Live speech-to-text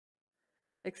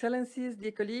Excellencies, dear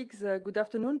colleagues, good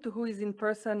afternoon to who is in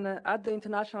person at the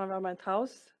International Environment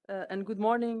House, and good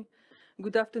morning,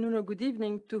 good afternoon or good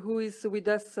evening to who is with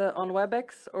us on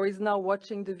WebEx or is now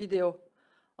watching the video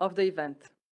of the event.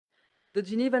 The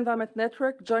Geneva Environment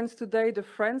Network joins today the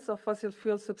Friends of Fossil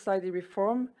Fuel Subsidy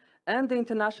Reform and the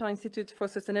International Institute for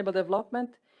Sustainable Development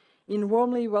in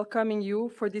warmly welcoming you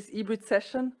for this hybrid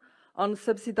session on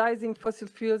subsidizing fossil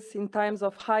fuels in times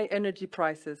of high energy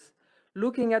prices,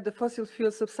 looking at the fossil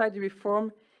fuel subsidy reform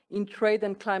in trade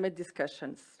and climate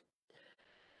discussions.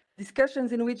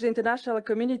 Discussions in which the international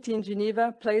community in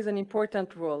Geneva plays an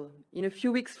important role. In a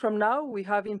few weeks from now, we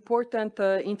have important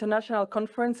international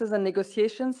conferences and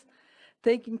negotiations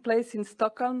taking place in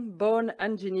Stockholm, Bonn,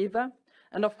 and Geneva,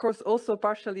 and of course also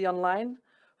partially online,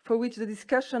 for which the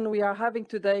discussion we are having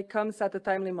today comes at a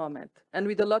timely moment, and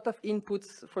with a lot of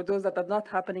inputs for those that are not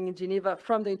happening in Geneva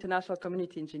from the international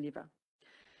community in Geneva.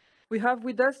 We have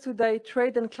with us today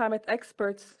trade and climate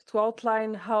experts to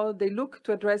outline how they look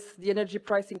to address the energy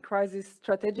pricing crisis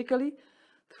strategically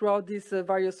throughout these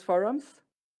various forums.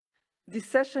 This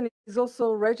session is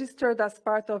also registered as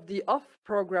part of the OFF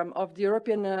program of the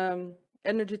European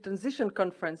Energy Transition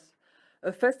Conference,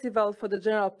 a festival for the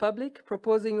general public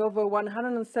proposing over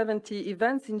 170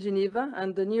 events in Geneva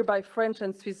and the nearby French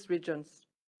and Swiss regions.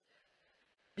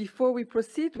 Before we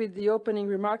proceed with the opening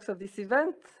remarks of this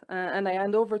event, and I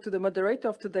hand over to the moderator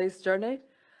of today's journey,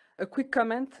 a quick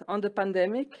comment on the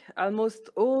pandemic. Almost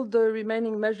all the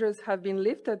remaining measures have been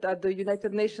lifted at the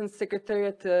United Nations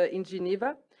Secretariat in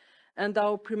Geneva, and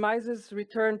our premises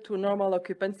return to normal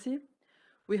occupancy.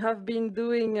 We have been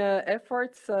doing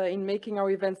efforts in making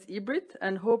our events hybrid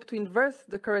and hope to inverse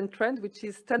the current trend, which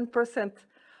is 10%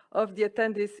 of the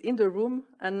attendees in the room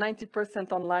and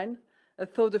 90% online.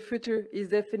 Though the future is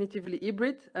definitively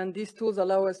hybrid, and these tools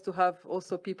allow us to have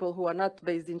also people who are not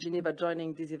based in Geneva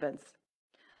joining these events.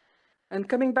 And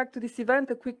coming back to this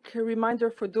event, a quick reminder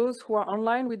for those who are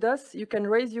online with us, you can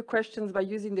raise your questions by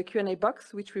using the Q&A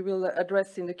box, which we will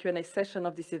address in the Q&A session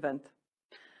of this event.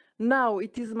 Now,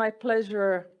 it is my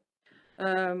pleasure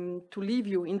to leave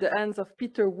you in the hands of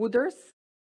Peter Wooders,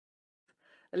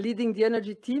 leading the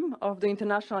energy team of the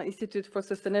International Institute for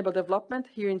Sustainable Development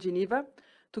here in Geneva,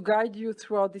 to guide you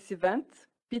throughout this event.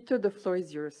 Peter, the floor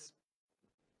is yours.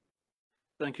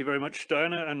 Thank you very much,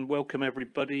 Diana, and welcome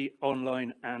everybody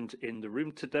online and in the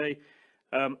room today.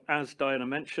 As Diana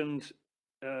mentioned,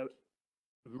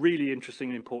 really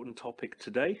interesting and important topic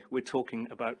today. We're talking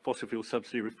about fossil fuel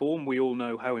subsidy reform. We all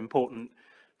know how important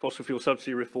fossil fuel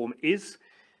subsidy reform is.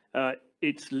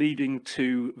 It's leading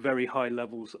to very high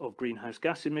levels of greenhouse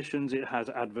gas emissions. It has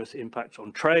adverse impacts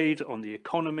on trade, on the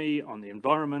economy, on the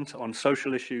environment, on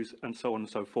social issues, and so on and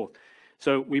so forth.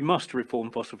 So we must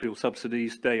reform fossil fuel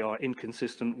subsidies. They are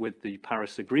inconsistent with the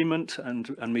Paris Agreement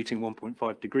and meeting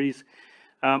 1.5 degrees.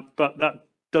 But that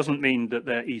doesn't mean that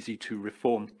they're easy to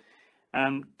reform.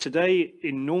 Today,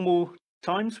 in normal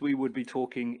times, we would be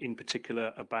talking in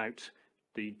particular about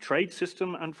the trade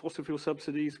system and fossil fuel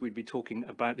subsidies. We'd be talking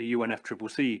about the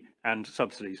UNFCCC and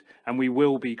subsidies, and we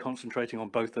will be concentrating on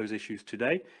both those issues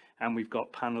today. And we've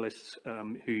got panelists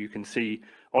who you can see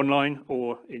online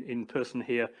or in person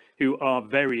here who are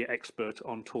very expert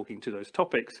on talking to those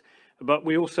topics. But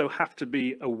we also have to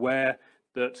be aware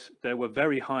that there were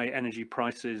very high energy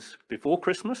prices before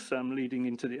Christmas, leading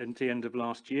into the end of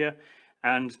last year,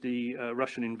 and the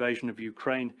Russian invasion of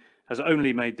Ukraine has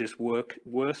only made this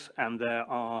worse, and there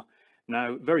are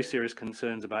now very serious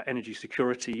concerns about energy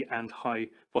security and high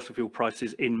fossil fuel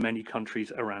prices in many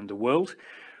countries around the world.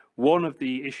 One of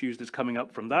the issues that's coming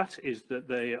up from that is that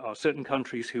there are certain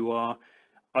countries who are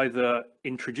either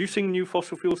introducing new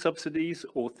fossil fuel subsidies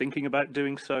or thinking about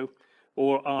doing so,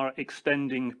 or are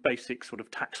extending basic sort of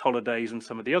tax holidays and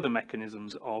some of the other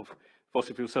mechanisms of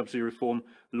fossil fuel subsidy reform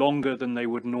longer than they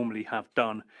would normally have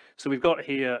done. So we've got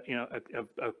here,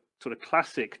 a sort of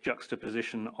classic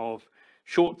juxtaposition of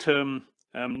short-term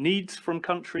needs from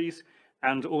countries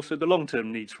and also the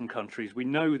long-term needs from countries. We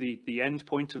know the end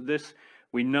point of this.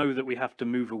 We know that we have to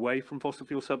move away from fossil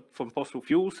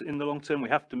fuels in the long term. We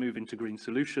have to move into green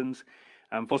solutions.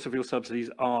 Fossil fuel subsidies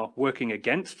are working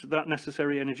against that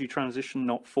necessary energy transition,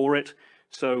 not for it.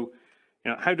 So,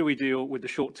 how do we deal with the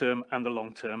short term and the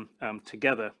long term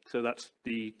together? So that's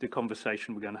the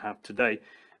conversation we're going to have today.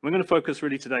 We're going to focus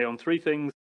really today on three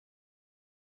things: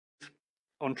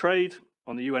 on trade,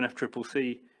 on the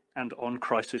UNFCCC, and on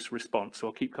crisis response. So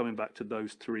I'll keep coming back to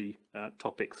those three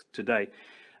topics today.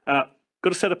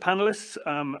 Got a set of panelists.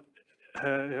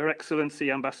 Her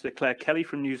Excellency Ambassador Claire Kelly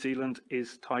from New Zealand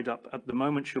is tied up at the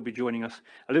moment. She'll be joining us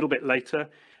a little bit later.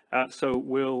 So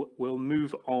we'll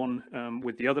move on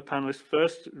with the other panelists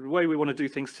first. The way we want to do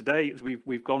things today is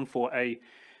we've gone for a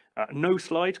no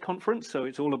slide conference. So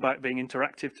it's all about being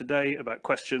interactive today, about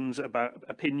questions, about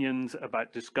opinions,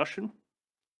 about discussion.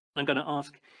 I'm going to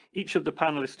ask each of the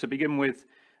panelists to begin with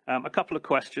a couple of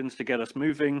questions to get us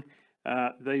moving.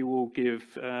 They will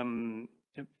give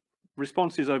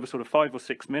responses over sort of 5 or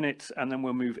 6 minutes, and then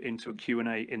we'll move into a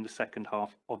Q&A in the second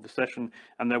half of the session,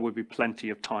 and there will be plenty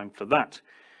of time for that.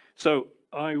 So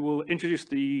I will introduce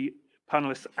the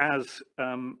panelists as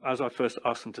I first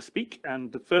ask them to speak,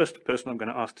 and the first person I'm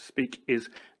going to ask to speak is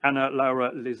Ana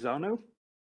Laura Lizano,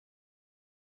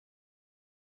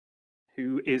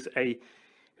 who is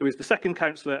the second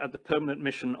councillor at the permanent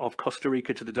mission of Costa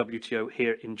Rica to the WTO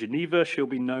here in Geneva. She'll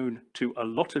be known to a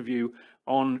lot of you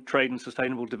on trade and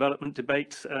sustainable development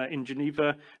debates in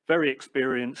Geneva, very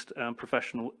experienced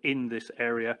professional in this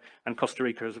area, and Costa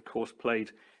Rica has of course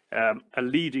played a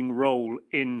leading role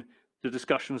in the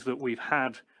discussions that we've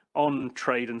had on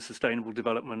trade and sustainable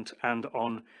development and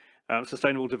on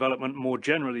sustainable development more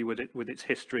generally with its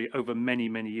history over many,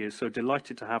 many years. So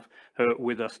delighted to have her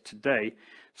with us today.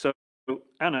 So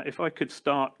Anna, if I could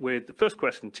start with the first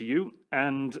question to you,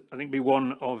 and I think be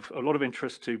one of a lot of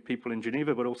interest to people in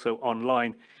Geneva, but also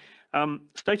online.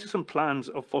 Status and plans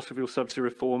of fossil fuel subsidy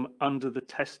reform under the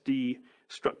TESD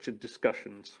structured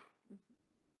discussions.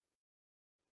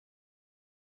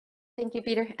 Thank you,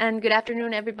 Peter, and good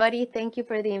afternoon, everybody. Thank you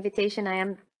for the invitation. I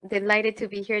am delighted to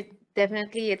be here.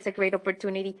 Definitely, it's a great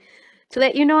opportunity to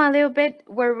let you know a little bit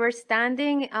where we're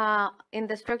standing in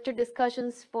the structured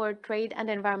discussions for trade and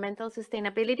environmental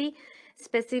sustainability,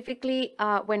 specifically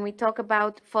when we talk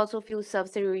about fossil fuel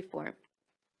subsidy reform.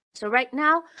 So right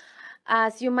now,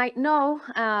 as you might know,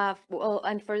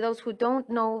 and for those who don't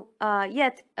know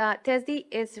yet, TESD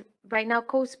is right now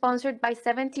co-sponsored by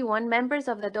 71 members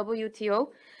of the WTO.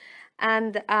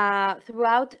 And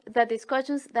throughout the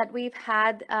discussions that we've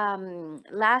had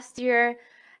last year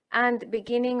and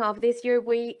beginning of this year,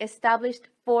 we established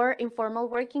 4 informal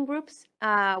working groups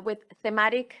with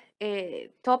thematic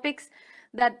topics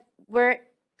that were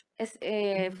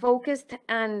focused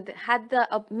and had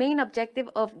the main objective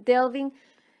of delving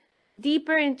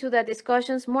deeper into the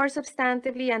discussions, more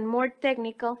substantively and more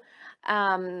technical,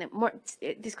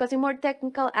 discussing more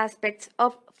technical aspects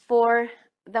of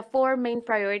the 4 main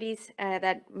priorities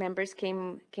that members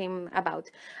came about.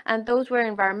 And those were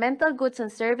environmental goods and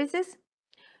services,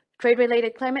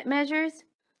 trade-related climate measures,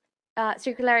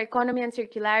 circular economy and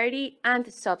circularity,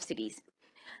 and subsidies.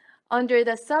 Under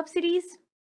the subsidies,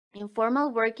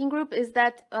 informal working group is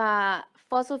that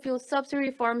fossil fuel subsidy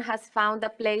reform has found a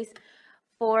place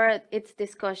for its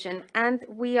discussion, and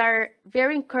we are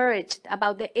very encouraged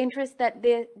about the interest that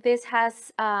this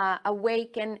has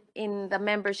awakened in the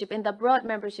membership, in the broad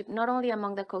membership, not only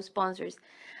among the co-sponsors.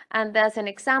 And as an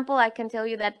example, I can tell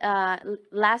you that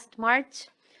last March,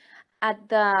 at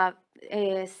the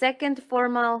second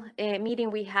formal meeting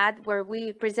we had, where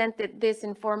we presented this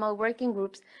informal working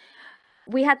groups,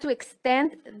 we had to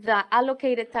extend the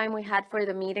allocated time we had for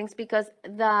the meetings because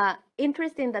the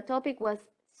interest in the topic was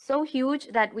so huge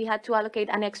that we had to allocate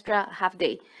an extra half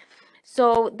day.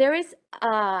 So there is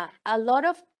a lot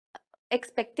of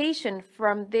expectation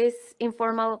from this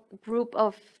informal group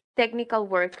of technical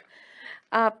work.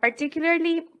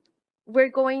 Particularly, we're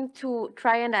going to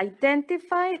try and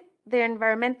identify the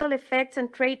environmental effects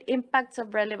and trade impacts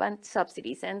of relevant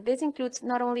subsidies. And this includes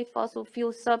not only fossil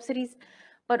fuel subsidies,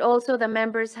 but also the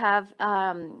members have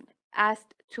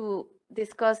asked to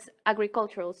discuss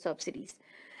agricultural subsidies,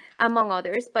 among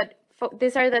others, but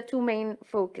these are the 2 main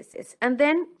focuses. And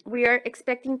then we are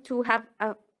expecting to have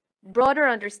a broader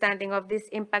understanding of these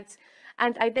impacts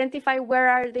and identify where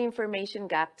are the information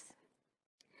gaps.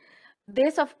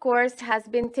 This, of course, has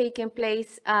been taking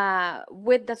place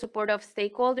with the support of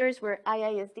stakeholders, where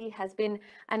IISD has been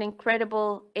an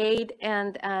incredible aid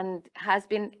and has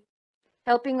been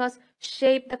helping us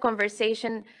shape the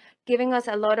conversation, giving us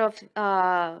a lot of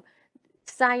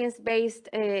science-based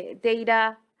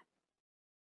data,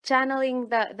 channeling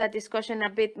the discussion a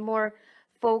bit more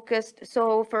focused.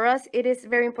 So for us, it is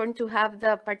very important to have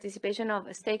the participation of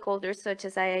stakeholders such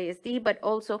as IISD, but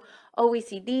also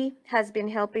OECD has been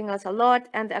helping us a lot,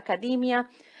 and academia.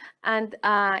 And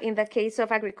in the case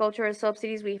of agricultural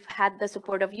subsidies, we've had the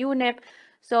support of UNEP.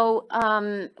 So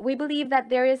we believe that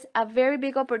there is a very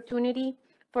big opportunity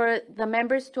for the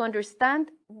members to understand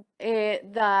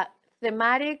the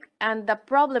thematic and the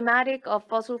problematic of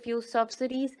fossil fuel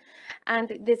subsidies.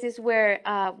 And this is where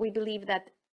we believe that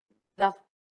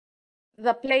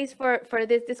the place for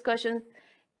this discussion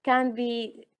can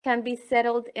be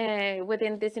settled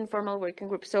within this informal working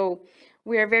group. So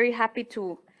we are very happy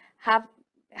to have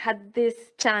had this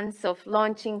chance of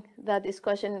launching the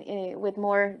discussion with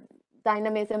more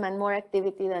dynamism and more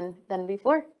activity than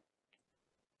before.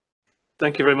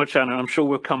 Thank you very much, Anna. I'm sure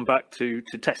we'll come back to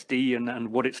Test D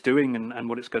and what it's doing and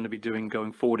what it's going to be doing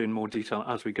going forward in more detail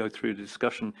as we go through the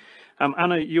discussion.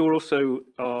 Anna, you're also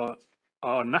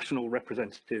our national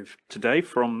representative today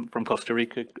from Costa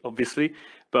Rica, obviously,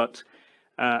 but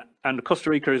and Costa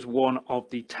Rica is one of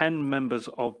the 10 members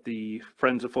of the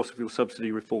Friends of Fossil Fuel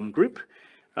Subsidy Reform Group.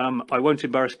 I won't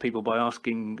embarrass people by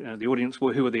asking the audience,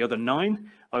 well, who are the other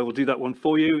 9? I will do that one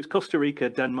for you. It's Costa Rica,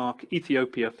 Denmark,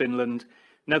 Ethiopia, Finland,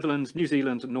 Netherlands, New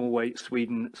Zealand, Norway,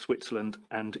 Sweden, Switzerland,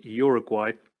 and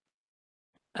Uruguay.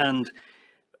 And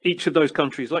each of those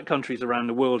countries, like countries around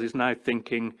the world, is now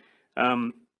thinking,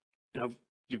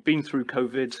 you've been through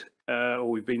COVID, or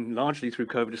we've been largely through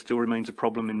COVID. It still remains a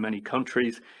problem in many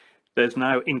countries. There's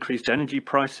now increased energy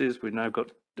prices. We've now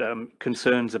got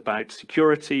concerns about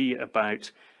security,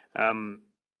 about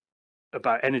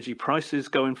energy prices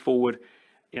going forward.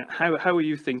 How are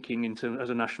you thinking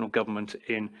as a national government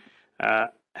in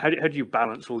how do you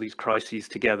balance all these crises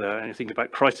together and think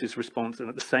about crisis response and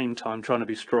at the same time trying to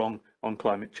be strong on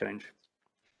climate change?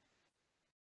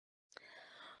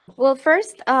 Well,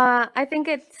 first, I think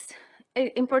it's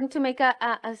important to make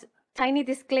a tiny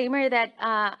disclaimer that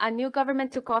a new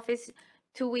government took office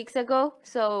 2 weeks ago.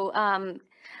 So,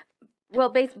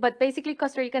 but basically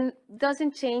Costa Rica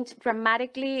doesn't change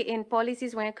dramatically in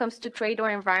policies when it comes to trade or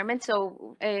environment.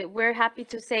 So we're happy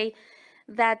to say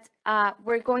that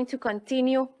we're going to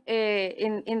continue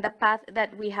in the path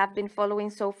that we have been following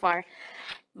so far.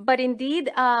 But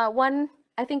indeed, one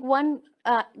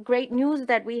great news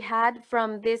that we had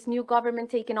from this new government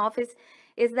taking office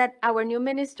is that our new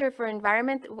Minister for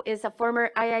Environment is a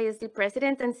former IISD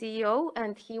president and CEO,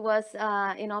 and he was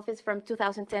in office from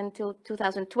 2010 till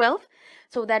 2012.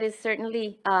 So that is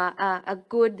certainly a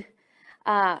good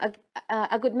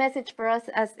message for us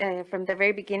as from the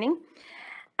very beginning.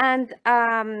 And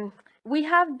we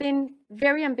have been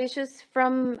very ambitious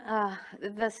from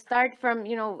the start, from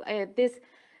this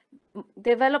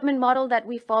development model that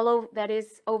we follow that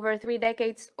is over 3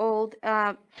 decades old,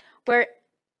 where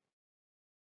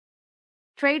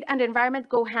trade and environment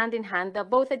go hand in hand.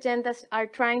 Both agendas are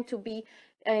trying to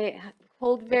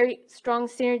hold very strong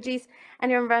synergies,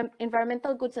 and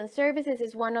environmental goods and services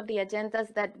is one of the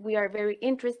agendas that we are very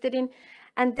interested in.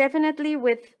 And definitely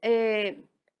with the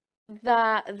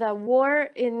war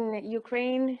in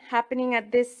Ukraine happening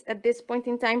at this point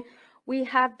in time, we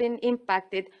have been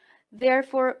impacted.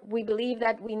 Therefore, we believe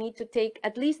that we need to take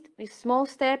at least small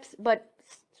steps, but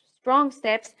strong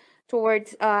steps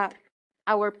towards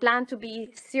our plan to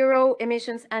be zero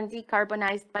emissions and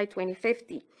decarbonized by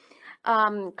 2050.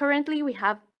 Currently, we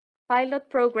have pilot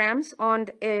programs on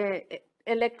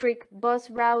electric bus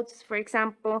routes, for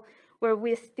example, where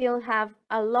we still have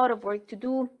a lot of work to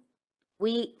do.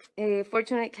 We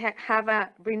fortunately have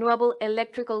a renewable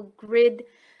electrical grid,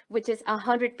 which is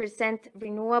 100%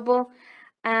 renewable.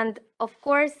 And of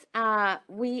course,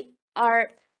 we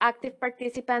are active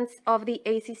participants of the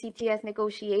ACCTS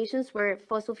negotiations, where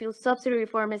fossil fuel subsidy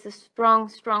reform is a strong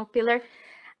pillar.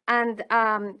 And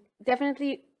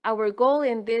definitely our goal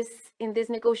in this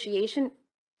negotiation,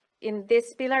 in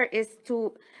this pillar, is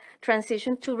to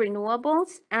transition to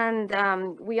renewables. And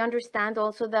we understand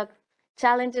also the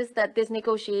challenges that this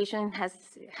negotiation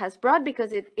has brought,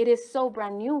 because it is so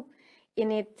brand new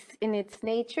in its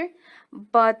nature.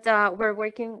 But we're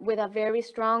working with a very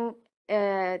strong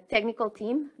technical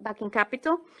team back in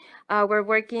Capital. We're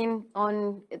working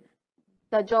on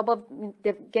the job of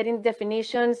getting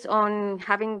definitions, on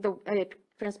having the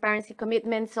transparency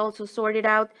commitments also sorted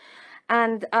out.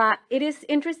 And it is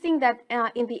interesting that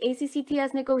in the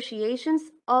ACCTS negotiations,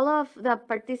 all of the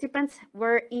participants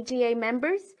were EGA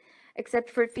members, except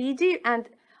for Fiji, and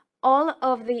all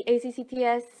of the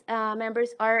ACCTS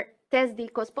members are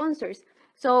TESD co-sponsors.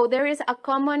 So there is a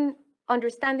common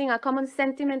understanding, a common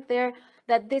sentiment there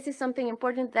that this is something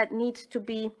important that needs to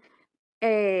be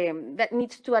that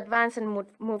needs to advance and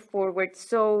move forward.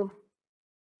 So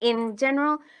in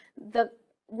general,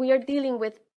 we are dealing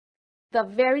with the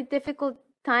very difficult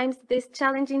times, these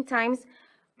challenging times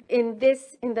in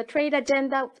the trade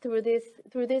agenda through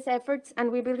these efforts,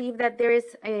 and we believe that there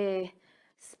is a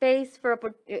space for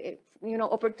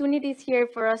opportunities here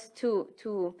for us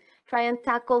to try and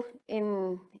tackle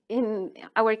in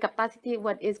our capacity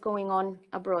what is going on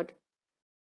abroad.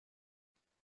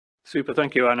 Super,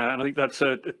 thank you, Anna. And I think that's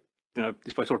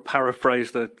if I sort of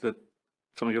paraphrase the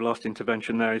some of your last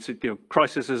intervention there. It's,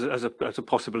 crisis as a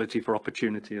possibility for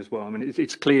opportunity as well. I mean,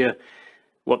 it's clear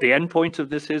what the end point of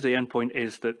this is. The end point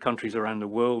is that countries around the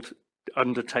world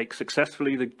undertake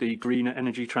successfully the green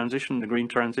energy transition, the green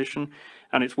transition,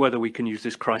 and it's whether we can use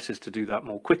this crisis to do that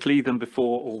more quickly than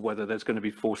before, or whether there's going to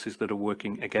be forces that are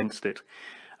working against it.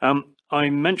 I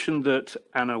mentioned that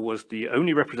Anna was the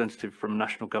only representative from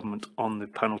national government on the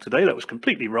panel today. That was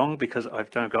completely wrong, because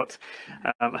I've now got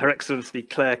Her Excellency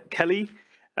Claire Kelly,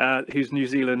 who's New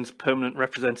Zealand's permanent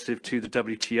representative to the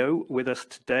WTO, with us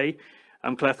today.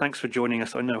 Claire, thanks for joining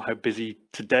us. I know how busy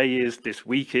today is, this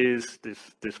week is,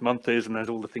 this month is, and there's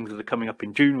all the things that are coming up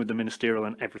in June with the ministerial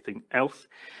and everything else.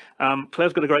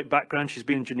 Claire's got a great background. She's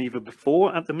been in Geneva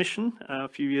before at the mission a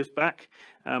few years back,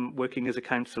 working as a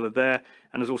councillor there,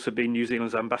 and has also been New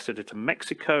Zealand's ambassador to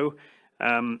Mexico,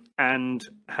 and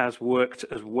has worked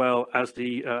as well as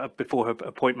before her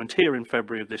appointment here in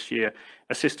February of this year,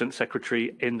 Assistant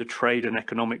Secretary in the Trade and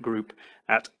Economic Group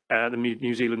at the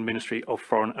New Zealand Ministry of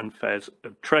Foreign Affairs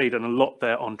and Trade, and a lot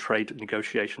there on Trade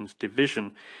Negotiations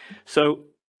Division. So,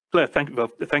 Claire,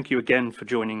 thank you again for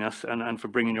joining us and for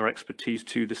bringing your expertise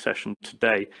to the session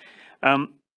today. And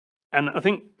I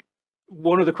think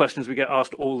one of the questions we get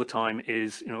asked all the time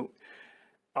is,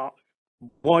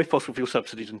 why fossil fuel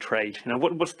subsidies and trade?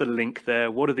 What's the link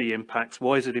there? What are the impacts?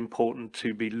 Why is it important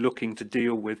to be looking to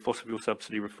deal with fossil fuel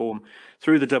subsidy reform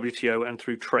through the WTO and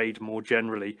through trade more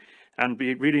generally? And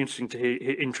be really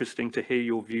interesting to hear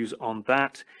your views on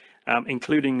that,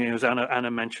 including, as Anna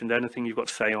mentioned, anything you've got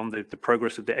to say on the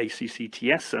progress of the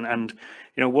ACCTS and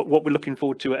what we're looking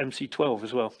forward to at MC12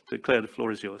 as well. So Claire, the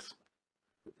floor is yours.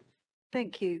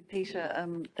 Thank you, Peter.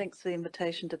 Thanks for the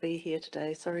invitation to be here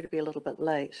today. Sorry to be a little bit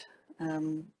late.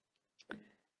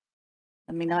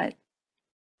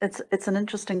 It's an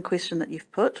interesting question that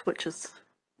you've put, which is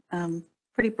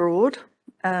pretty broad.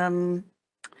 And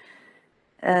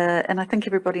I think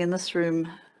everybody in this room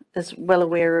is well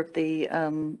aware of the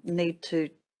need to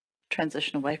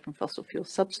transition away from fossil fuel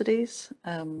subsidies.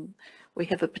 We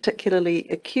have a particularly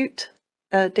acute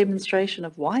demonstration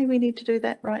of why we need to do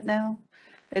that right now.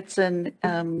 It's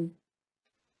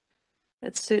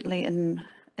certainly in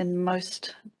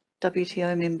most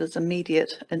WTO members'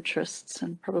 immediate interests,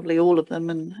 and probably all of them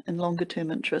in longer term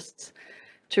interests,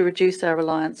 to reduce our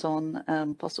reliance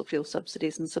on fossil fuel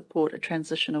subsidies and support a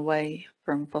transition away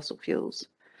from fossil fuels.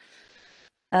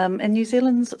 And New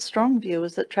Zealand's strong view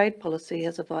is that trade policy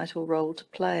has a vital role to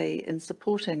play in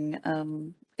supporting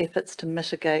efforts to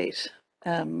mitigate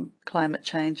climate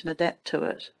change and adapt to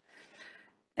it.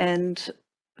 And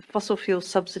fossil fuel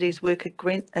subsidies work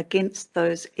against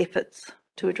those efforts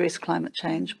to address climate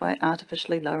change by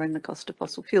artificially lowering the cost of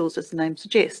fossil fuels, as the name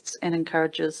suggests, and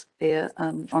encourages their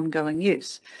ongoing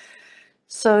use.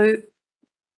 So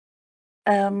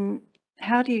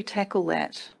how do you tackle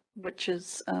that, which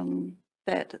is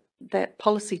that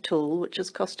policy tool, which is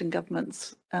costing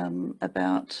governments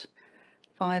about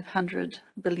 $500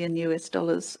 billion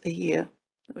a year,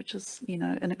 which is,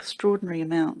 an extraordinary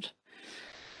amount.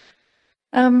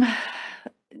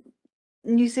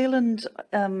 New Zealand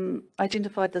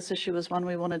identified this issue as one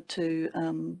we wanted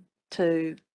to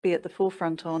be at the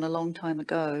forefront on a long time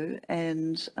ago,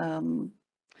 and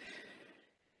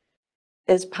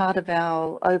as part of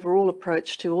our overall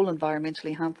approach to all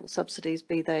environmentally harmful subsidies,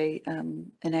 be they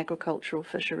in agricultural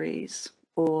fisheries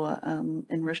or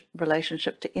in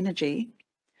relationship to energy.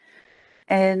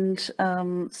 And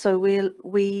so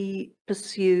we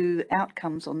pursue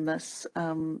outcomes on this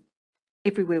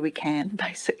everywhere we can,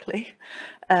 basically,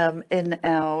 in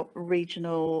our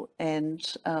regional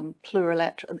and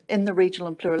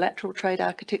plurilateral trade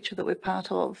architecture that we're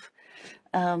part of,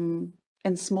 in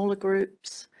smaller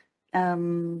groups,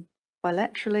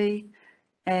 bilaterally,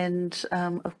 and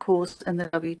of course in the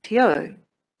WTO.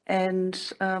 And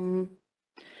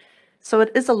so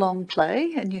it is a long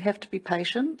play, and you have to be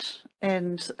patient.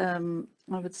 And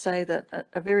I would say that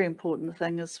a very important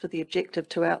thing is for the objective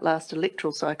to outlast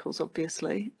electoral cycles,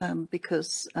 obviously,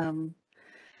 because our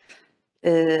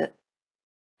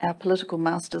political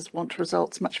masters want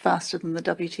results much faster than the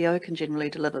WTO can generally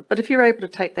deliver. But if you're able to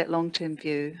take that long-term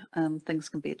view, things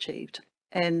can be achieved.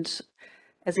 And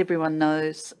as everyone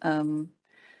knows,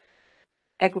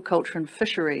 agriculture and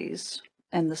fisheries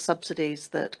and the subsidies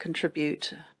that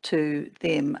contribute to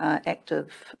them are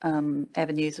active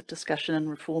avenues of discussion and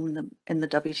reform in the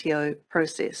WTO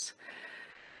process.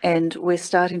 And we're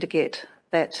starting to get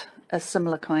a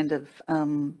similar kind of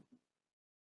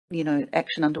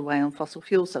action underway on fossil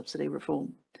fuel subsidy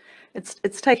reform.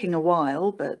 It's taking a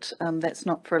while, but that's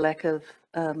not for a lack of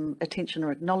attention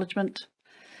or acknowledgement.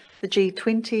 The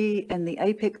G20 and the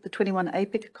APEC, the 21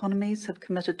 APEC economies have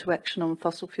committed to action on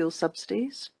fossil fuel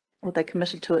subsidies, or they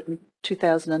committed to it in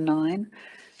 2009.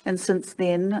 And since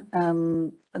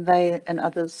then, they and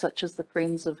others such as the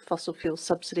Friends of Fossil Fuel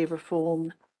Subsidy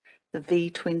Reform, the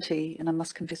V20, and I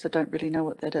must confess I don't really know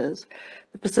what that is,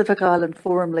 the Pacific Island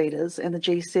Forum leaders and the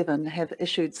G7 have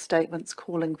issued statements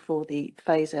calling for the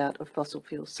phase out of fossil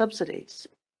fuel subsidies.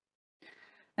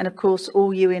 And of course,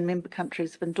 all UN member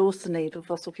countries have endorsed the need for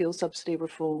fossil fuel subsidy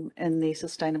reform in the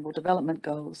Sustainable Development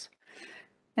Goals.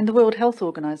 And the World Health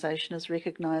Organization has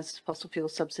recognised fossil fuel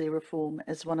subsidy reform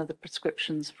as one of the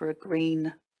prescriptions for a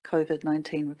green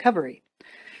COVID-19 recovery.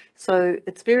 So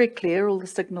it's very clear all the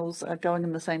signals are going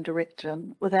in the same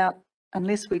direction.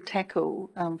 Unless we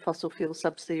tackle fossil fuel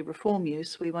subsidy reform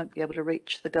use, we won't be able to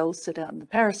reach the goals set out in the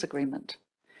Paris Agreement.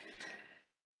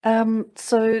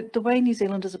 So the way New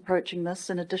Zealand is approaching this,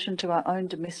 in addition to our own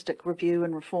domestic review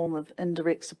and reform of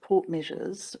indirect support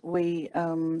measures, we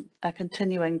are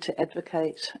continuing to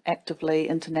advocate actively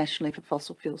internationally for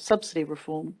fossil fuel subsidy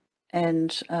reform.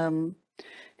 And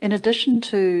in addition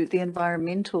to the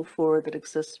environmental fora that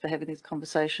exists for having these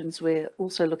conversations, we're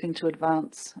also looking to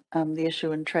advance the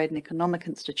issue in trade and economic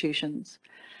institutions,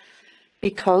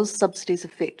 because subsidies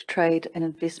affect trade and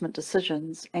investment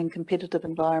decisions and competitive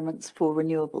environments for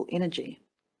renewable energy.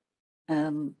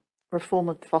 Reform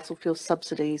of fossil fuel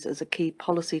subsidies is a key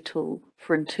policy tool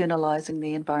for internalising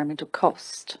the environmental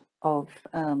cost of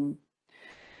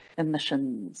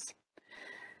emissions.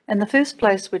 And the first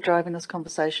place we're driving this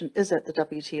conversation is at the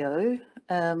WTO,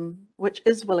 which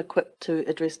is well equipped to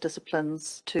address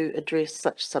disciplines to address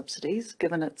such subsidies,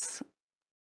 given its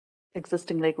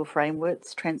existing legal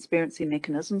frameworks, transparency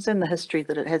mechanisms, and the history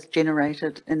that it has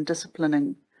generated in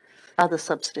disciplining other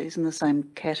subsidies in the same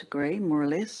category, more or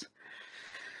less.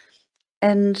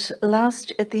 And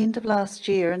at the end of last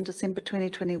year, in December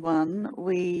 2021,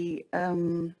 we,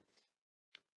 along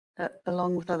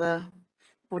with other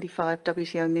 45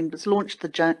 WTO members, launched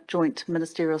the joint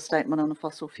ministerial statement on the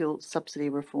fossil fuel subsidy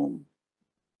reform.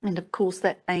 And of course,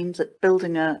 that aims at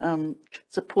building a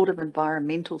supportive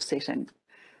environmental setting.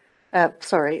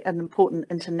 An important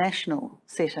international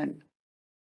setting,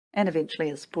 and eventually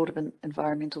a supportive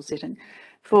environmental setting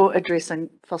for addressing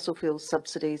fossil fuel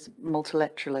subsidies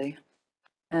multilaterally,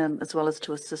 as well as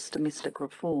to assist domestic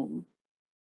reform.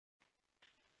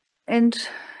 And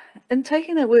in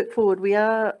taking that work forward, we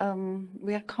are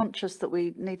conscious that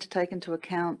we need to take into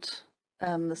account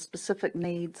the specific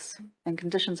needs and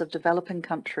conditions of developing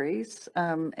countries,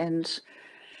 and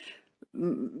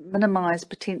minimise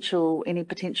any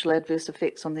potential adverse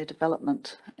effects on their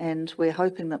development. And we're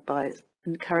hoping that by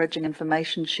encouraging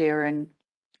information sharing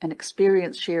and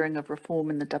experience sharing of reform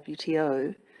in the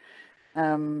WTO,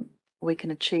 we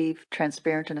can achieve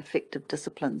transparent and effective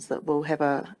disciplines that will have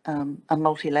a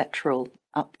multilateral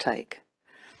uptake.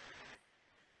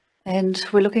 And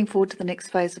we're looking forward to the next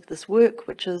phase of this work,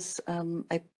 which is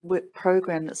a work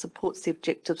program that supports the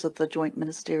objectives of the joint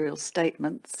ministerial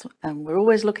statements. We're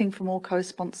always looking for more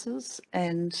co-sponsors,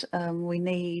 and we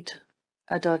need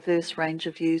a diverse range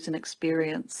of views and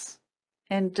experience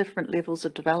and different levels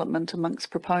of development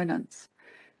amongst proponents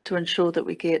to ensure that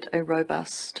we get a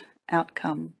robust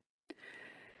outcome.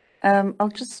 I'll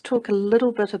just talk a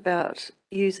little bit about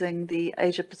using the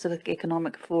Asia Pacific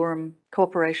Economic Forum,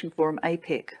 Cooperation Forum,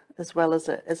 APEC, as well as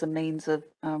a means of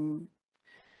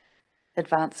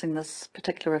advancing this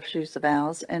particular issues of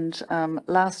ours. And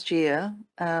last year,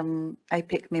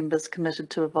 APEC members committed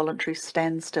to a voluntary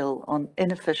standstill on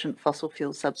inefficient fossil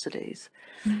fuel subsidies,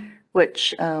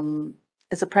 which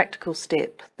is a practical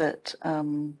step that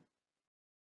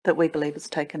we believe has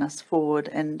taken us forward.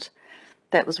 And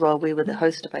that was while we were the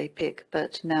host of APEC.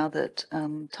 But now that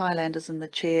Thailand is in the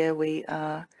chair, we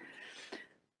are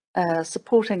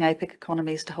supporting APEC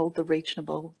economies to hold the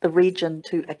region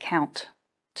to account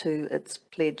to its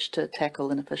pledge to tackle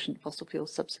inefficient fossil fuel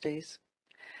subsidies.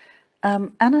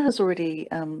 Anna has already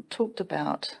talked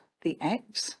about the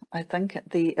acts. I think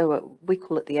we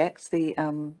call it the acts, the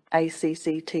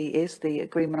ACCTS, the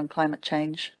Agreement on Climate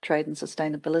Change, Trade and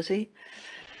Sustainability,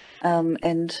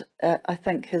 and I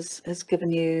think has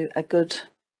given you a good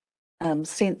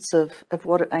sense of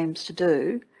what it aims to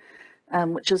do.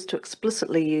 Which is to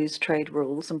explicitly use trade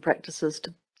rules and practices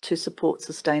to support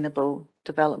sustainable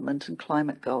development and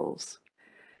climate goals.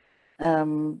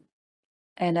 And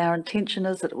our intention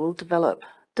is that it will develop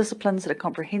disciplines that are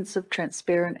comprehensive,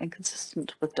 transparent and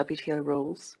consistent with WTO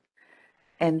rules,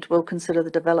 and will consider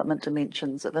the development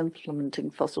dimensions of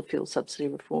implementing fossil fuel subsidy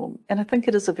reform. And I think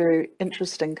it is a very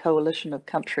interesting coalition of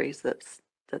countries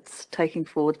that's taking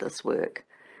forward this work.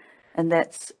 And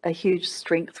that's a huge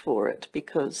strength for it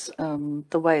because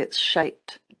the way it's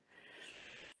shaped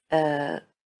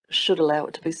should allow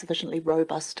it to be sufficiently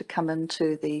robust to come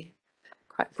into the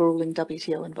quite grueling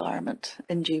WTO environment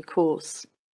in due course.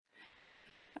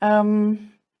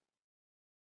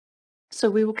 So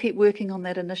we will keep working on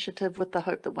that initiative with the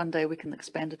hope that one day we can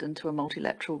expand it into a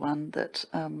multilateral one that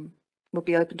will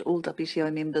be open to all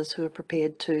WTO members who are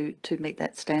prepared to meet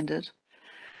that standard.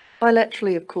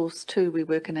 Bilaterally, of course, too, we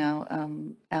work in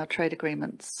our trade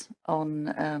agreements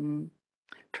on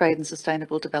trade and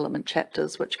sustainable development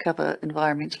chapters, which cover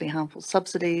environmentally harmful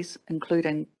subsidies,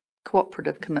 including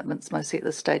cooperative commitments, mostly at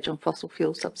this stage on fossil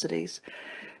fuel subsidies.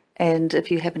 And if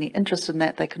you have any interest in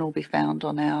that, they can all be found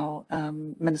on our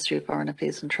Ministry of Foreign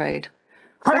Affairs and Trade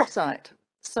website.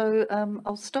 So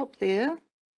I'll stop there,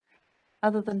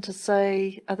 other than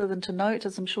to note,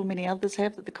 as I'm sure many others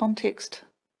have, that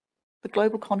the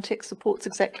global context supports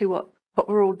exactly what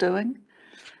we're all doing.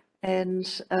 And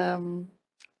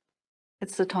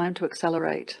it's the time to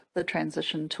accelerate the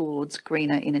transition towards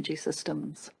greener energy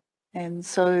systems. And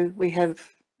so we have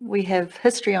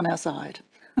history on our side.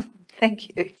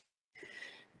 Thank you.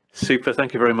 Super.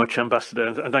 Thank you very much, Ambassador.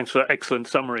 And thanks for that excellent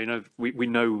summary. You know, we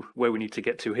know where we need to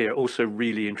get to here. Also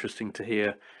really interesting to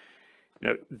hear, you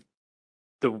know,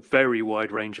 the very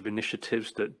wide range of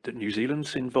initiatives that New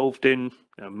Zealand's involved in,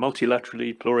 you know,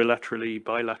 multilaterally, plurilaterally,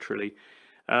 bilaterally.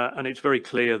 And it's very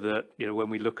clear that, you know, when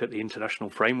we look at the international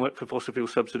framework for fossil fuel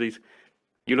subsidies,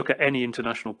 you look at any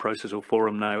international process or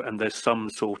forum now, and there's some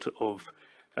sort of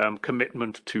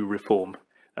commitment to reform.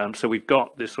 So we've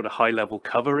got this sort of high-level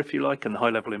cover, if you like, and the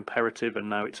high-level imperative, and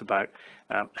now it's about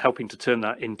helping to turn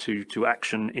that into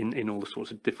action in all the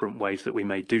sorts of different ways that we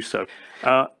may do so.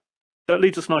 That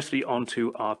leads us nicely on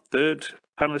to our third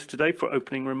panelist today for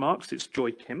opening remarks. It's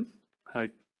Joy Kim. Hi,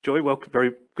 Joy. Welcome.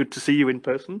 Very good to see you in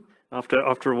person.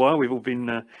 After a while, we've all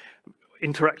been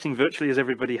interacting virtually, as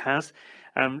everybody has.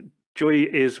 Joy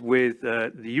is with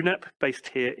the UNEP, based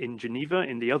here in Geneva,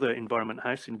 in the other Environment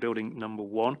House in building number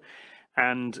 1.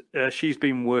 And she's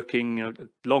been working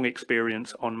long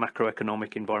experience on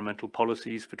macroeconomic environmental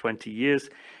policies for 20 years,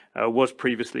 was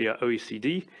previously at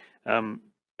OECD.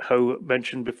 Ho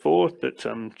mentioned before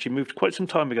that she moved quite some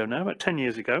time ago now, about 10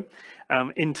 years ago,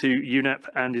 into UNEP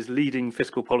and is leading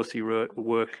fiscal policy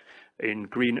work in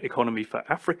green economy for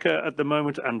Africa at the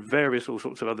moment, and various all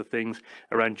sorts of other things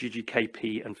around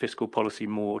GGKP and fiscal policy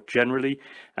more generally,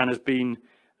 and has been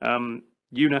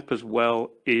UNEP as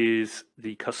well is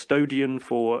the custodian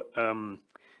for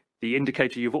the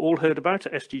indicator you've all heard about,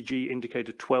 SDG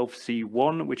indicator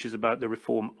 12C1, which is about the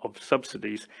reform of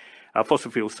subsidies,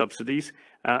 fossil fuel subsidies,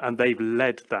 and they've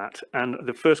led that. And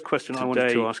the first question I wanted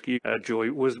to ask you,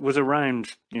 Joy, was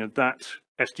around, you know, that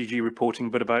SDG reporting,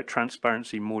 but about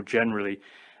transparency more generally.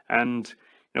 And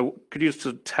you know, could you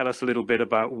just tell us a little bit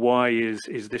about why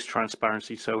is this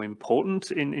transparency so important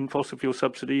in fossil fuel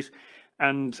subsidies?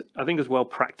 And I think as well,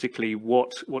 practically,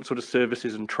 what sort of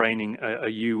services and training are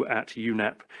you at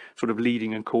UNEP sort of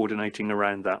leading and coordinating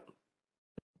around that?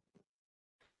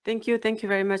 Thank you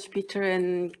very much, Peter,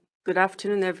 and good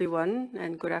afternoon, everyone,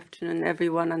 and good afternoon,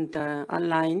 everyone on the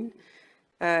online.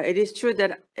 It is true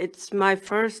that it's my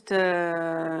first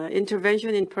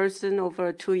intervention in person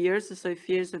over 2 years, so it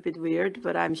feels a bit weird,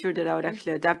 but I'm sure that I would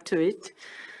actually adapt to it.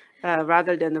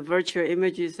 Rather than the virtual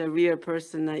images, the real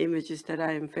person images that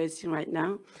I am facing right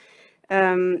now.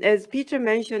 As Peter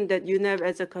mentioned, that UNEP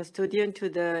as a custodian to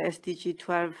the SDG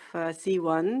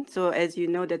 12C1. So as you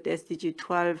know, that the SDG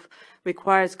 12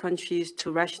 requires countries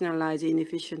to rationalize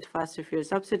inefficient fossil fuel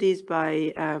subsidies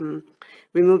by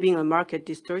removing market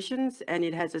distortions, and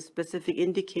it has a specific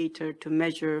indicator to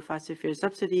measure fossil fuel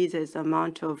subsidies as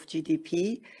amount of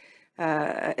GDP.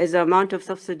 As the amount of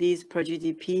subsidies per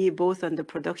GDP, both on the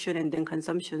production and then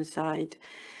consumption side.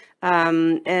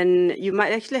 And you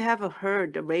might actually have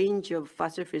heard a range of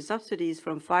fossil fuel subsidies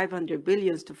from 500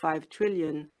 billion to 5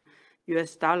 trillion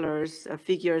US dollars,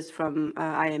 figures from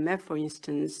IMF, for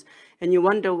instance. And you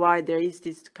wonder why there is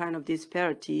this kind of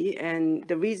disparity. And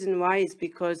the reason why is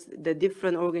because the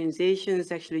different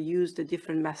organizations actually use the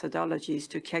different methodologies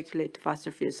to calculate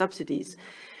fossil fuel subsidies.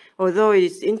 Although it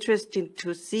is interesting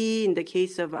to see in the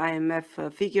case of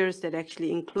IMF figures that actually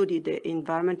included the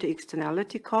environmental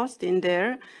externality cost in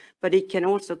there, but it can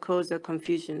also cause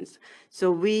confusions. So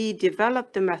we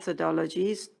developed the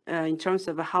methodologies in terms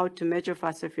of how to measure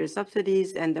fossil fuel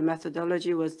subsidies, and the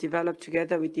methodology was developed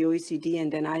together with the OECD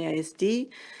and then IISD.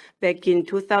 Back in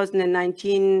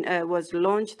 2019 was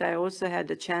launched. I also had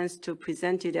the chance to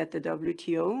present it at the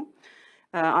WTO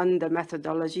on the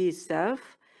methodology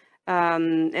itself.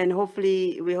 And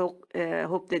hopefully we hope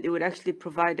that it would actually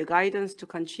provide a guidance to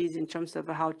countries in terms of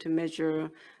how to measure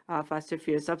fossil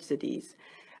fuel subsidies.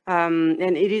 And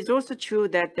it is also true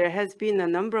that there has been a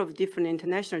number of different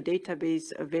international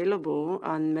databases available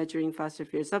on measuring fossil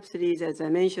fuel subsidies. As I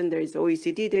mentioned, there is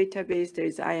OECD database, there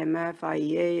is IMF,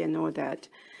 IEA, and all that.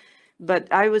 But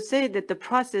I would say that the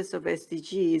process of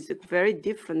SDG is very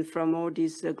different from all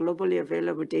these globally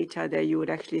available data that you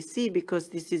would actually see, because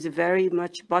this is a very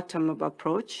much bottom-up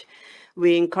approach.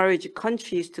 We encourage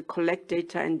countries to collect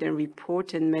data and then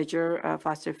report and measure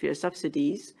fossil fuel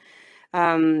subsidies.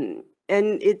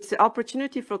 And it's an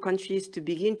opportunity for countries to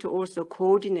begin to also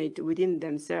coordinate within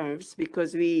themselves,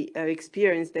 because we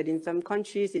experience that in some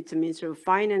countries, it's the Minister of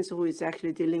Finance who is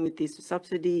actually dealing with these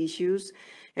subsidy issues.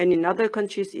 And in other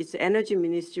countries, it's the Energy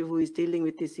Ministry who is dealing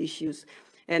with these issues.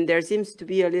 And there seems to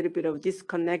be a little bit of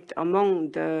disconnect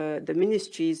among the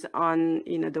ministries on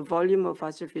the volume of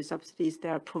fossil fuel subsidies they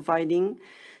are providing.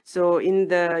 So in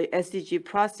the SDG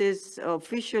process,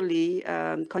 officially,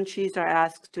 countries are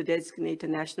asked to designate a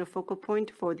national focal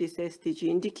point for this SDG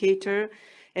indicator.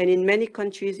 And in many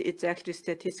countries, it's actually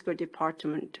statistical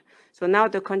department. So now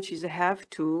the countries have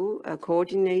to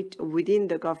coordinate within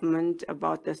the government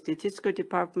about the statistical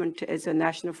department as a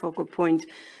national focal point,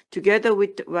 together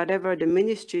with whatever the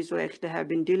ministries will actually have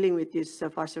been dealing with these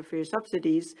fossil fuel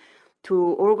subsidies, to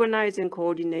organize and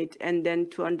coordinate, and then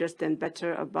to understand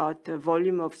better about the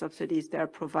volume of subsidies they are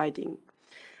providing.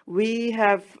 We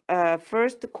have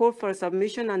first called for a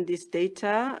submission on this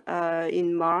data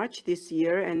in March this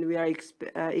year, and we are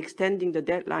extending the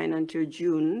deadline until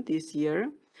June this year.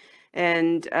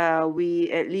 And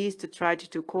we at least tried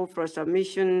to call for a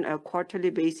submission a quarterly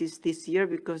basis this year,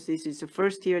 because this is the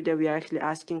first year that we are actually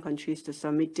asking countries to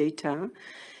submit data.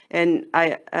 And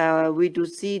we do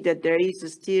see that there is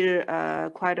still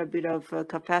quite a bit of a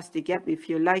capacity gap, if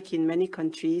you like, in many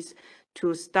countries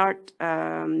to start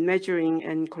measuring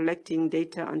and collecting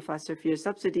data on fossil fuel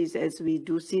subsidies, as we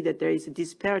do see that there is a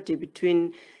disparity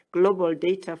between global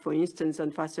data, for instance,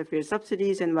 on fossil fuel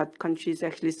subsidies and what countries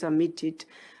actually submitted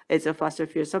as a fossil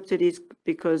fuel subsidies,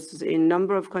 because in a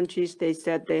number of countries, they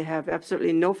said they have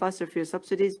absolutely no fossil fuel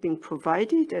subsidies being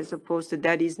provided, as opposed to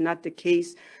that is not the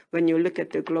case when you look at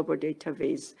the global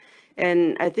database.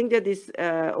 And I think that this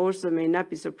also may not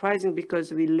be surprising,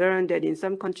 because we learned that in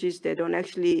some countries, they don't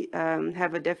actually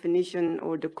have a definition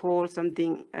or to call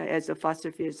something as a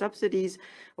fossil fuel subsidies,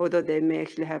 although they may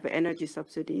actually have energy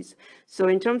subsidies. So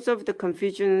in terms of the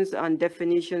confusions on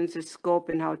definitions, scope,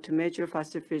 and how to measure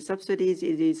fossil fuel subsidies,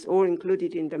 it is all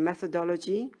included in the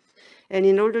methodology. And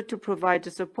in order to provide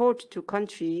the support to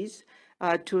countries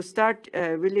to start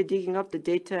really digging up the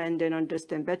data and then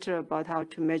understand better about how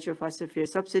to measure fossil fuel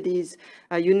subsidies,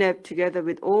 UNEP, together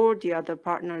with all the other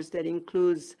partners that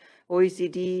includes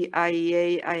OECD,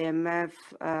 IEA, IMF,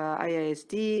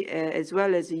 IISD, as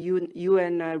well as the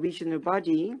UN regional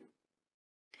body,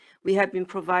 we have been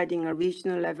providing a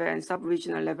regional level and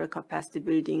sub-regional level capacity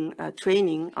building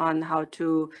training on how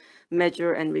to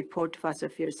measure and report fossil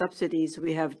fuel subsidies.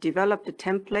 We have developed a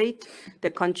template the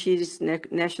country's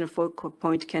national focal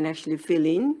point can actually fill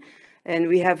in. And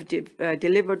we have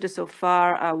delivered so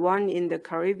far one in the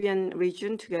Caribbean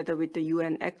region together with the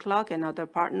UN ECLOC and other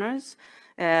partners.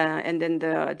 And then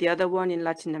the other one in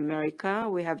Latin America.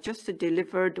 We have just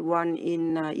delivered one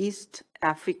in East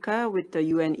Africa with the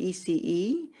UN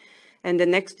ECE. And the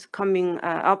next coming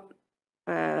up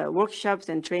workshops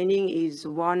and training is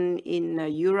one in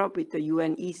Europe with the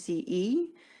UN ECE,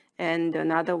 and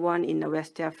another one in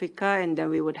West Africa. And then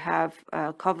we would have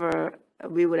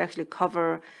we would actually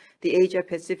cover the Asia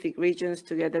Pacific regions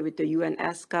together with the UN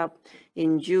ASCAP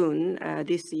in June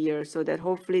this year, so that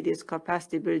hopefully this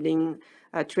capacity building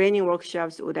training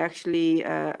workshops would actually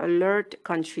alert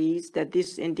countries that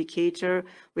this indicator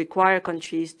require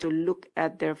countries to look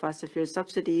at their fossil fuel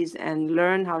subsidies and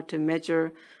learn how to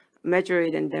measure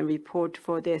it and then report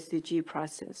for the SDG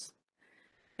process.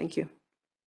 Thank you.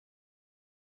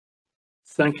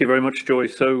 Thank you very much, Joy.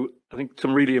 So I think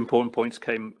some really important points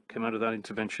came out of that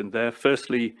intervention there.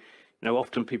 Firstly,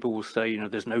 often people will say,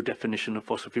 there's no definition of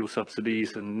fossil fuel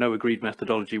subsidies and no agreed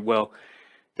methodology. Well,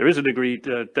 there is an agreed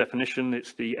definition.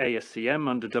 It's the ASCM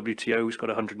under WTO, who's got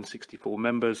 164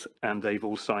 members, and they've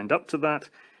all signed up to that.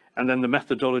 And then the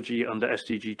methodology under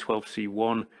SDG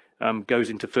 12C1 goes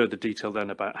into further detail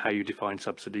then about how you define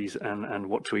subsidies and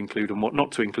what to include and what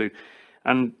not to include.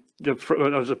 And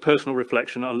as a personal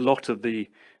reflection, a lot of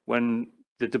when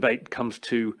the debate comes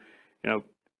to,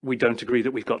 we don't agree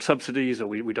that we've got subsidies, or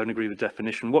we don't agree with the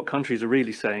definition, what countries are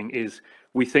really saying is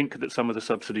we think that some of the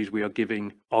subsidies we are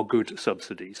giving are good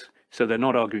subsidies. So they're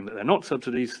not arguing that they're not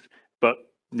subsidies, but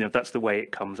that's the way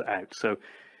it comes out. So,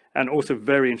 and also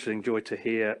very interesting, Joy, to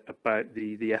hear about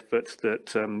the efforts that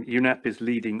UNEP is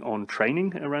leading on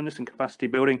training around this and capacity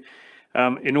building.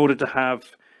 In order to have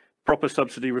proper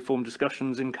subsidy reform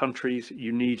discussions in countries,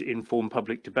 you need informed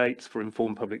public debates. For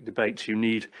informed public debates, you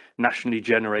need nationally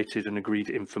generated and agreed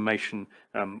information,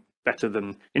 better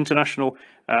than international,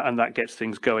 and that gets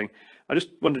things going. I just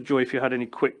wondered, Joy, if you had any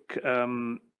quick,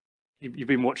 you've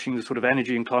been watching the sort of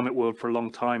energy and climate world for a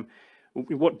long time.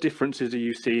 What differences are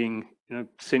you seeing,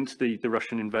 since the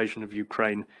Russian invasion of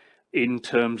Ukraine, in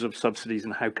terms of subsidies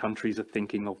and how countries are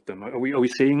thinking of them? Are we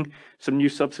seeing some new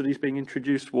subsidies being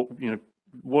introduced?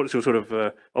 What's your sort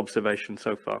of observation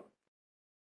so far?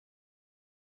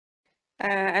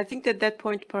 I think at that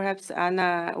point, perhaps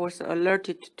Anna also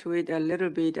alerted to it a little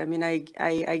bit. I mean,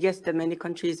 I guess that many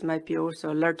countries might be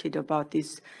also alerted about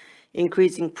this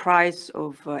increasing price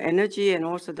of energy and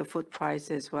also the food price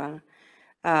as well.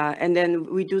 And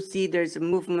then we do see there's a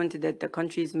movement that the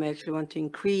countries may actually want to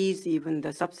increase even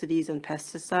the subsidies on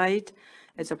pesticide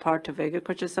as a part of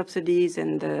agriculture subsidies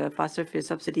and the fossil fuel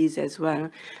subsidies as well.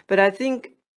 But I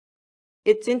think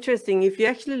it's interesting, if you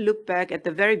actually look back at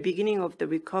the very beginning of the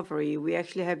recovery, we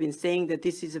actually have been saying that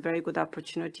this is a very good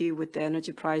opportunity with the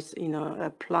energy price,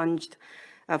 plunged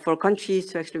for countries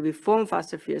to actually reform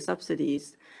fossil fuel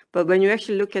subsidies. But when you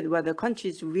actually look at whether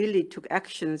countries really took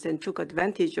actions and took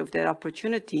advantage of their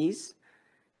opportunities,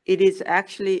 it is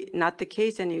actually not the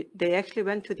case, and they actually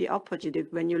went to the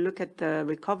opposite. When you look at the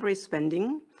recovery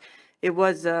spending, it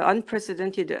was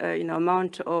unprecedented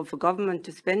amount of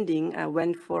government spending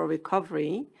went for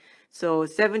recovery. So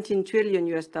 $17 trillion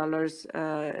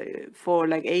for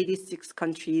like 86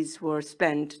 countries were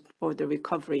spent for the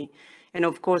recovery. And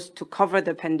of course, to cover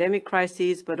the pandemic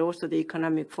crisis, but also the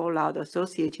economic fallout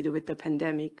associated with the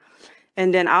pandemic.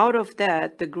 And then out of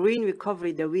that, the green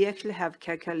recovery that we actually have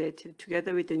calculated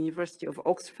together with the University of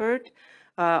Oxford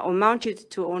amounted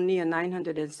to only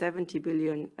 $970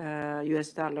 billion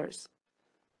US.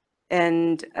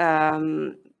 And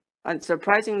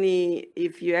unsurprisingly,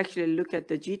 if you actually look at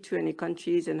the G20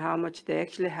 countries and how much they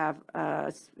actually have,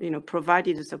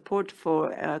 provided support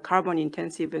for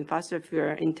carbon-intensive and fossil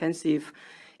fuel-intensive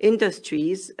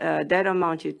industries, that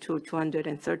amounted to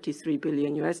 $233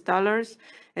 billion US.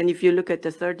 And if you look at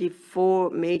the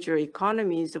 34 major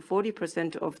economies,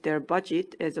 40% of their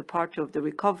budget as a part of the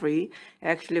recovery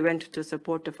actually went to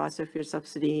support the fossil fuel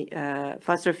subsidy,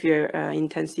 fossil fuel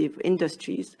intensive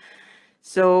industries.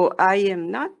 So I am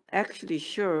not actually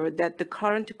sure that the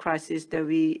current crisis that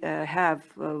we have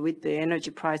with the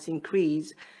energy price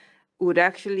increase would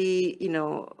actually,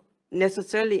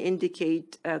 necessarily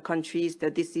indicate countries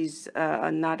that this is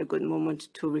not a good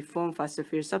moment to reform fossil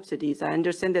fuel subsidies. I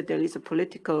understand that there is a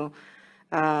political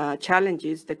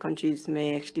challenges that countries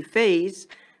may actually face,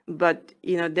 but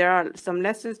there are some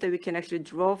lessons that we can actually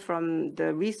draw from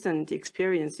the recent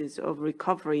experiences of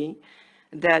recovery,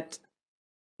 that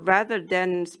rather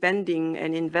than spending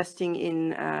and investing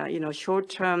in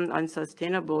short-term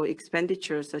unsustainable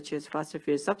expenditures such as fossil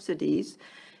fuel subsidies,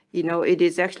 it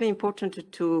is actually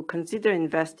important to consider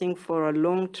investing for a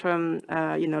long-term,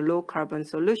 low carbon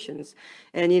solutions.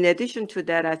 And in addition to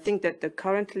that, I think that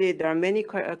currently there are many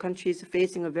countries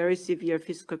facing a very severe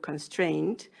fiscal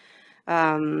constraint,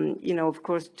 of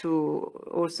course, to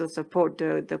also support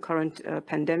the current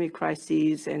pandemic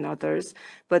crises and others.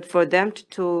 But for them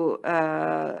to,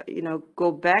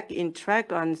 go back in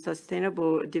track on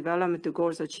sustainable development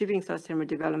goals, achieving sustainable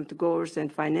development goals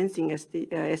and financing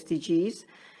SDGs,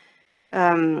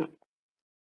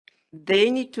 they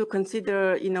need to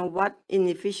consider, what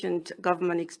inefficient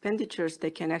government expenditures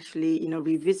they can actually,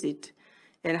 revisit,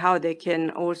 and how they can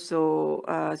also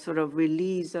sort of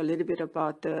release a little bit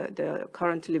about the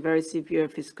currently very severe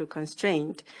fiscal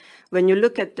constraint. When you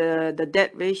look at the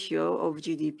debt ratio of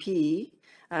GDP,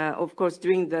 of course,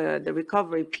 during the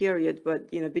recovery period, but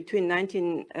between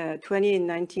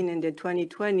 2019 and then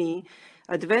 2020,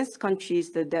 advanced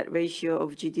countries, the debt ratio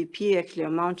of GDP actually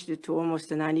amounted to almost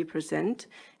 90%.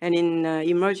 And in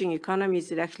emerging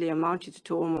economies, it actually amounted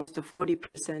to almost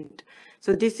 40%.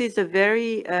 So this is a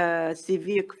very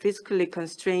severe fiscally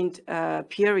constrained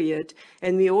period.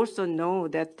 And we also know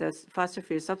that the fossil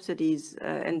fuel subsidies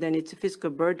and then its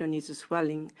fiscal burden is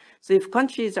swelling. So if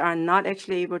countries are not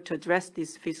actually able to address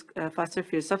these fossil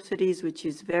fuel subsidies, which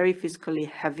is very fiscally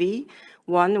heavy,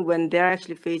 one, when they're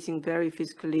actually facing very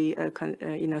fiscally,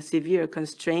 severe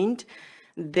constraint,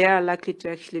 they are likely to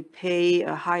actually pay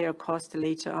a higher cost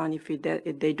later on if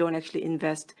they don't actually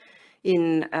invest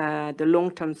in the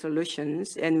long-term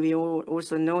solutions. And we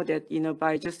also know that,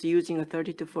 by just using a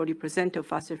 30 to 40% of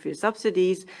fossil fuel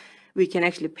subsidies, we can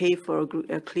actually pay for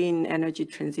a clean energy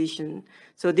transition.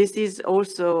 So this is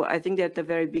also, I think that at the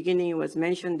very beginning it was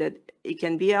mentioned that it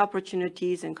can be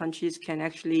opportunities and countries can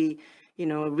actually, you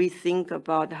know, rethink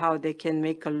about how they can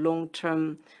make a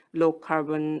long-term,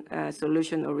 low-carbon,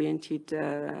 solution-oriented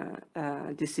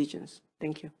decisions.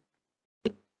 Thank you.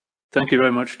 Thank you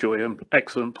very much, Joy.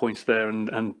 Excellent points there,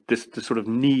 and this the sort of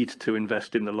need to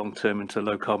invest in the long term into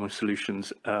low carbon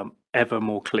solutions ever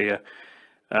more clear.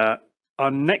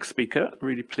 Our next speaker,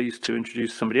 really pleased to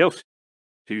introduce somebody else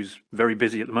who's very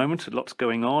busy at the moment, lots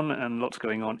going on and lots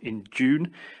going on in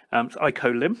June. It's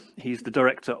Aiko Lim. He's the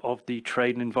Director of the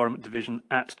Trade and Environment Division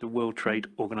at the World Trade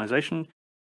Organization.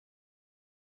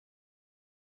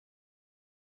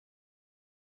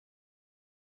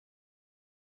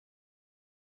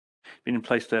 Been in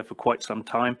place there for quite some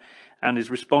time and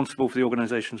is responsible for the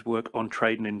organization's work on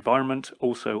trade and environment,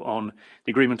 also on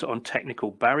the agreement on technical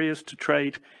barriers to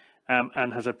trade,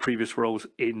 and has had previous roles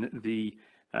in the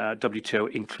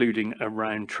WTO, including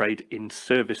around trade in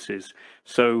services.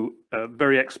 So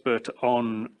very expert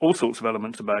on all sorts of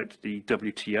elements about the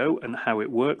WTO and how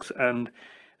it works. And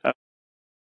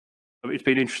it's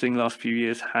been interesting the last few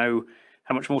years how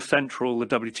much more central the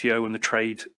WTO and the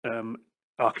trade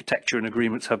architecture and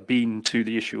agreements have been to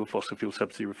the issue of fossil fuel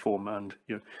subsidy reform, and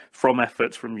you know, from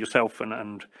efforts from yourself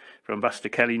and from Ambassador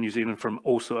Kelly in New Zealand, from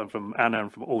Anna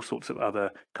and from all sorts of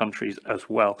other countries as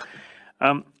well.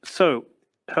 So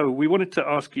we wanted to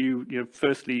ask you,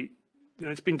 firstly,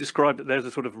 it's been described that there's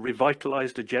a sort of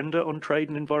revitalized agenda on trade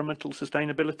and environmental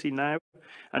sustainability now,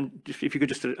 and if you could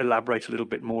just elaborate a little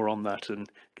bit more on that and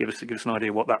give us an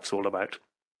idea what that's all about.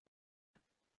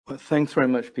 Well, thanks very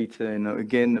much, Peter.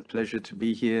 Again, a pleasure to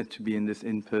be here, to be in this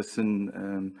in-person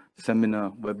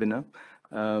webinar.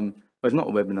 Well, it's not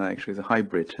a webinar, actually, it's a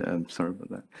hybrid. Sorry about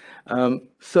that.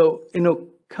 So,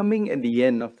 coming at the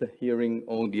end after hearing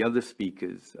all the other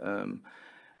speakers,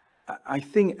 I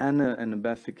think Anna and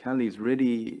Ambassador Kelly has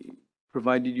really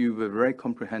provided you with a very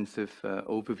comprehensive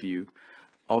overview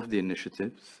of the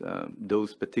initiatives,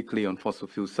 those particularly on fossil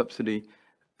fuel subsidy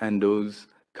and those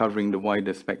covering the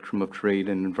wider spectrum of trade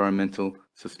and environmental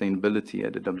sustainability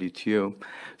at the WTO.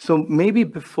 So maybe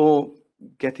before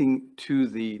getting to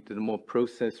the more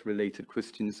process-related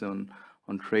questions on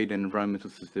trade and environmental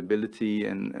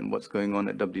sustainability and what's going on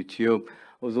at WTO,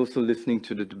 I was also listening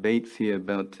to the debates here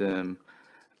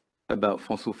about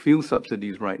fossil fuel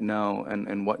subsidies right now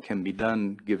and what can be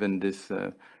done given this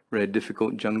very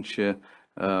difficult juncture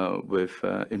with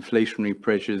inflationary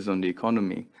pressures on the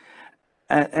economy.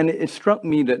 And it struck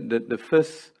me that the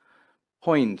first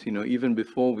point, even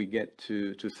before we get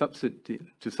to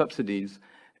subsidies,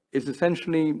 is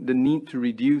essentially the need to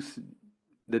reduce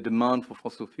the demand for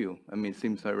fossil fuel. I mean, it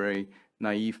seems a very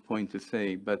naive point to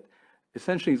say, but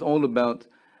essentially it's all about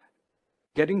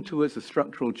getting towards a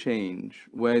structural change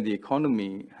where the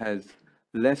economy has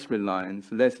less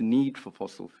reliance, less need for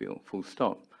fossil fuel, full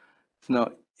stop. So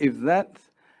now, if that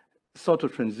sort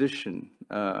of transition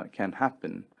can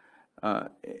happen,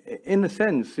 in a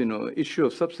sense, issue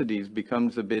of subsidies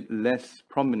becomes a bit less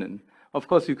prominent. Of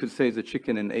course, you could say it's a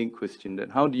chicken and egg question, that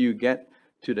how do you get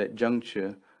to that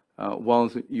juncture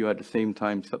whilst you at the same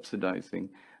time subsidizing?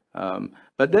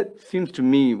 But that seems to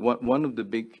me one of the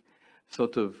big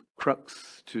sort of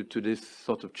crux to this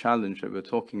sort of challenge that we're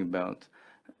talking about.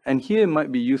 And here it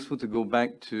might be useful to go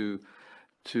back to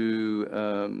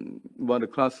the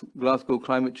Glasgow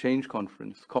Climate Change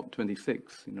Conference,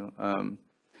 COP26,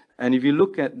 and if you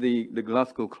look at the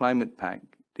Glasgow Climate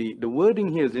Pact, the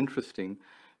wording here is interesting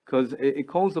because it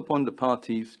calls upon the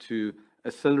parties to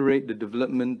accelerate the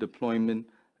development, deployment,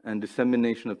 and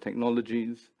dissemination of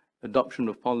technologies, adoption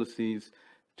of policies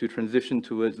to transition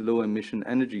towards low-emission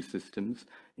energy systems,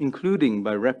 including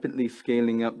by rapidly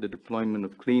scaling up the deployment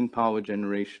of clean power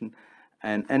generation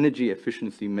and energy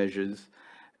efficiency measures,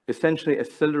 essentially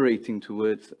accelerating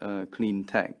towards clean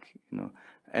tech,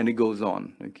 and it goes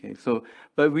on. Okay, so,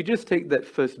 but we just take that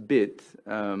first bit.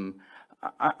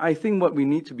 I think what we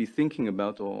need to be thinking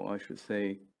about, or I should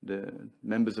say the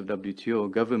members of WTO,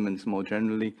 governments more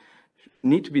generally,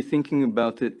 need to be thinking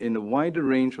about it in a wider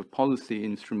range of policy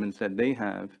instruments that they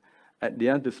have at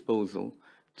their disposal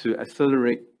to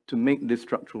accelerate, to make this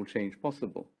structural change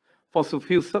possible. Fossil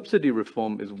fuel subsidy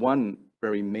reform is one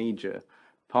very major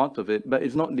part of it, but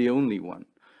it's not the only one.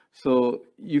 So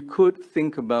you could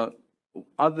think about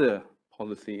other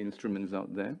policy instruments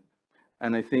out there.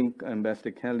 And I think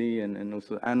Ambassador Kelly and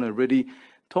also Anna already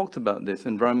talked about this,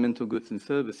 environmental goods and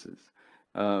services.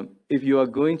 If you are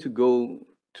going to go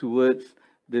towards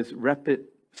this rapid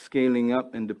scaling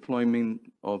up and deployment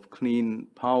of clean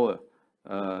power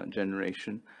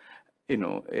generation, you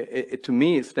know, to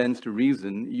me, it stands to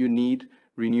reason you need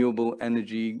renewable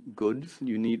energy goods,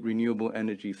 you need renewable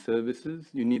energy services,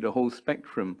 you need a whole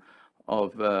spectrum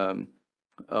of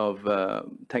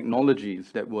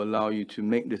technologies that will allow you to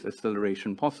make this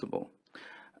acceleration possible.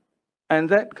 And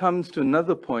that comes to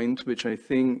another point, which I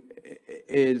think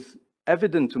is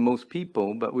evident to most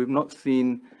people, but we've not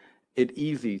seen it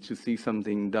easy to see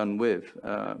something done with.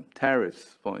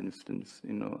 Tariffs, for instance,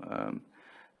 you know,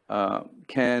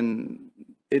 can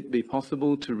it be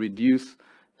possible to reduce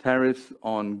tariffs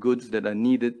on goods that are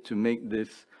needed to make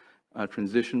this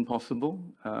transition possible?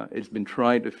 It's been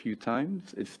tried a few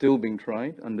times. It's still being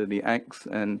tried under the acts,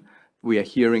 and we are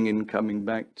hearing in coming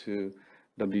back to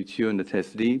WTO and the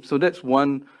IISD. So that's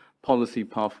one policy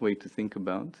pathway to think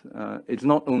about. It's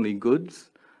not only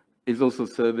goods, it's also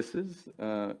services.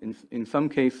 In some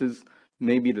cases,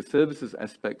 maybe the services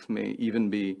aspects may even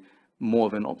be more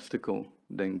of an obstacle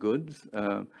than goods,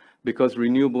 because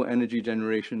renewable energy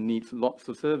generation needs lots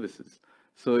of services.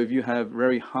 So if you have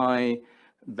very high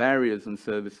barriers on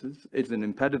services, it's an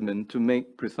impediment to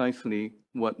make precisely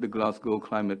what the Glasgow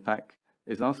Climate Pact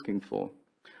is asking for.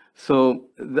 So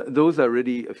those are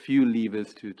really a few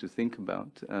levers to think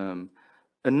about.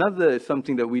 Another is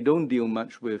something that we don't deal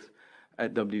much with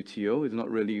at WTO. It's not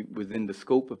really within the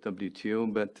scope of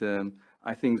WTO, but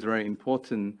I think it's a very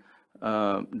important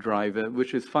driver,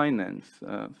 which is finance,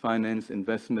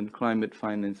 investment, climate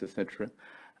finance, etc.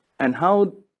 And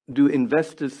how do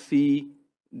investors see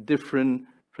different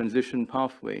transition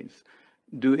pathways?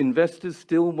 Do investors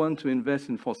still want to invest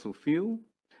in fossil fuel,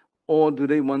 or do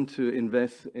they want to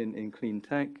invest in clean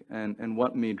tech, and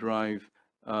what may drive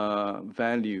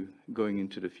value going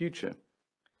into the future?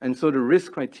 And so the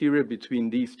risk criteria between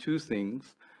these two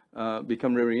things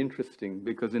become very interesting,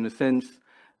 because in a sense,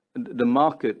 the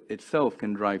market itself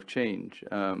can drive change.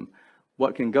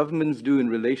 What can governments do in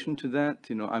relation to that?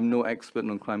 You know, I'm no expert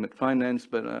on climate finance,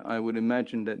 but I would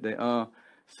imagine that there are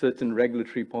certain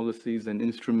regulatory policies and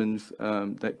instruments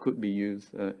that could be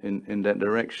used in that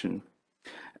direction.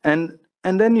 And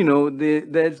then, you know,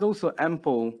 there's also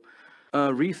ample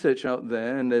research out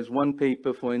there, and there's one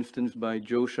paper, for instance, by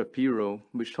Joe Shapiro,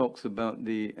 which talks about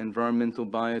the environmental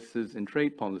biases in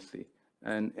trade policy.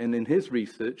 And in his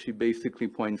research, he basically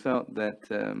points out that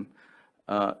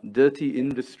dirty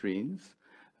industries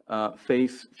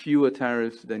face fewer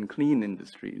tariffs than clean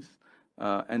industries.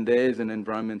 And there is an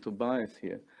environmental bias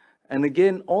here. And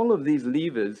again, all of these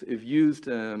levers, if used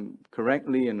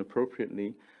correctly and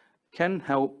appropriately, can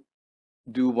help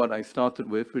do what I started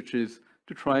with, which is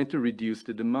to try to reduce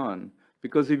the demand.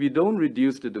 Because if you don't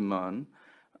reduce the demand,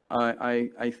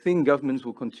 I think governments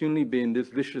will continually be in this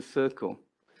vicious circle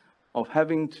of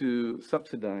having to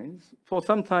subsidize for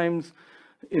sometimes,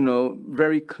 you know,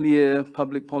 very clear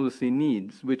public policy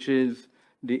needs, which is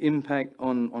the impact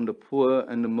on the poor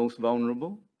and the most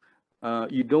vulnerable.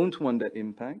 You don't want that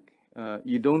impact.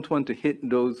 You don't want to hit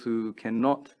those who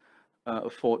cannot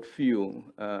afford fuel.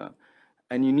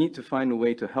 And you need to find a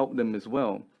way to help them as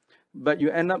well. But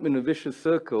you end up in a vicious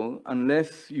circle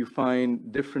unless you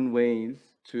find different ways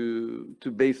to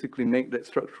basically make that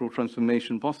structural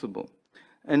transformation possible.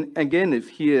 And again, it's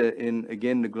here in,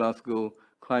 again, the Glasgow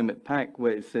Climate Pact,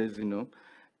 where it says, you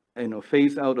know,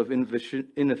 phase out of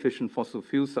inefficient fossil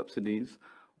fuel subsidies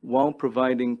while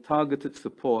providing targeted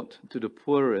support to the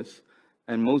poorest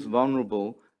and most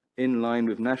vulnerable in line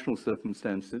with national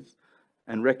circumstances,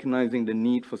 and recognizing the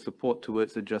need for support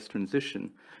towards a just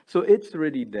transition. So it's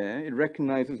already there. It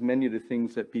recognizes many of the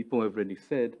things that people have already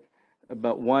said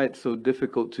about why it's so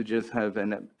difficult to just have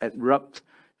an abrupt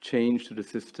change to the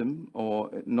system, or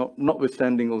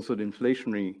notwithstanding also the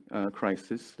inflationary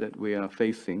crisis that we are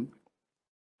facing.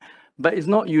 But it's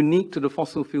not unique to the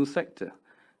fossil fuel sector.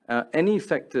 Any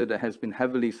sector that has been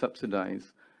heavily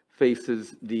subsidized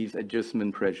faces these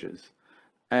adjustment pressures.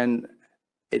 And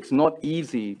it's not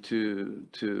easy to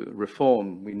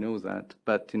reform, we know that.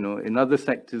 But, you know, in other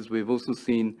sectors, we've also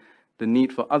seen the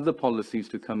need for other policies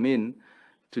to come in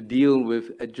to deal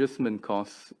with adjustment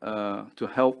costs to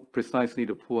help precisely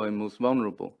the poor and most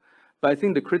vulnerable. But I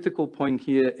think the critical point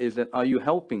here is that, are you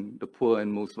helping the poor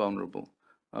and most vulnerable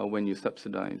when you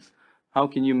subsidize? How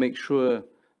can you make sure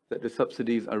that the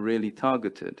subsidies are really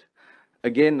targeted?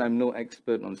 Again, I'm no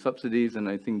expert on subsidies, and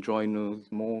I think Joy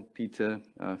knows more, Peter,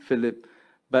 Philip,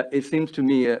 but it seems to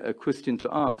me a question to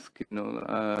ask,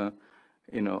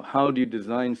 you know, how do you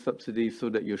design subsidies so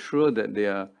that you're sure that they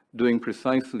are doing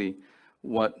precisely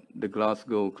what the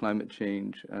Glasgow Climate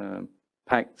Change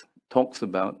Pact talks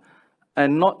about,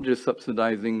 and not just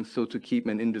subsidizing so to keep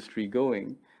an industry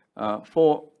going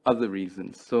for other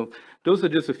reasons. So those are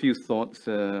just a few thoughts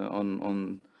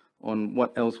on on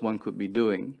what else one could be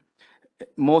doing.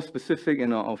 More specific,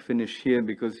 and I'll finish here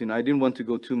because, I didn't want to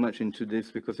go too much into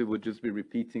this because it would just be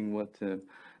repeating what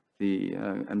the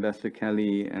Ambassador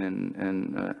Kelly and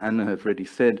Anna have already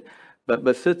said.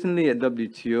 But certainly at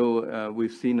WTO,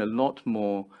 we've seen a lot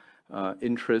more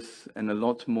interest and a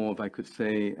lot more, if I could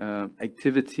say,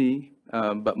 activity.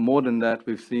 But more than that,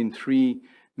 we've seen 3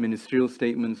 ministerial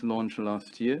statements launched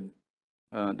last year.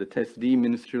 The TESD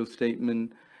ministerial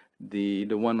statement, the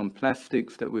one on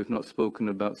plastics that we've not spoken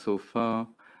about so far,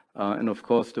 and of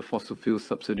course the fossil fuel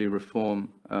subsidy reform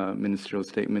ministerial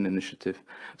statement initiative.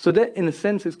 So that in a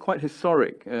sense is quite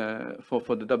historic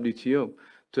for the WTO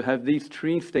to have these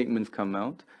 3 statements come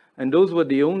out. And those were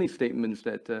the only statements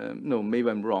that, no, maybe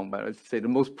I'm wrong, but I'd say the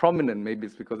most prominent, maybe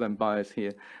it's because I'm biased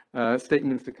here,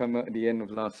 statements to come out at the end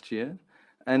of last year.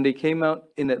 And they came out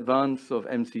in advance of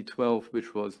MC12,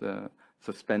 which was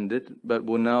suspended, but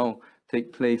will now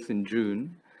take place in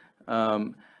June.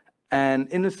 And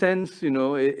in a sense,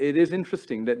 it is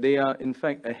interesting that they are in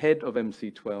fact ahead of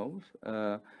MC12.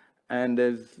 And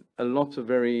there's a lot of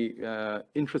very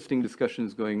interesting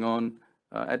discussions going on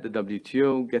at the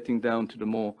WTO, getting down to the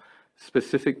more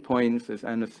specific points, as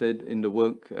Anna said, in the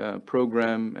work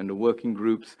program and the working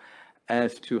groups,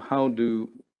 as to how do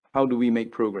we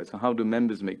make progress, and how do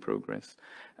members make progress.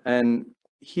 And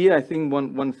here, I think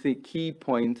one key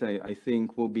point, I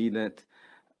think, will be that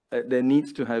there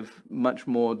needs to have much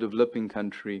more developing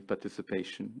country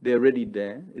participation. They're already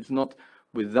there. It's not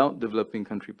without developing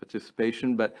country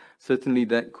participation, but certainly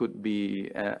that could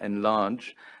be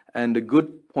enlarged. And the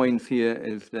good points here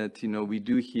is that, we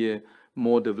do hear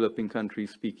more developing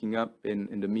countries speaking up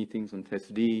in the meetings on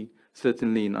TESD,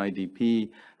 certainly in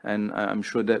IDP, and I'm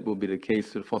sure that will be the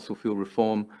case with fossil fuel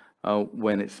reform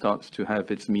when it starts to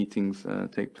have its meetings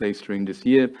take place during this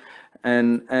year.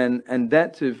 And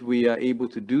that, if we are able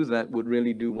to do that, would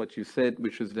really do what you said,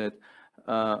 which is that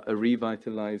a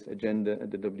revitalized agenda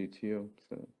at the WTO.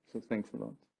 So thanks a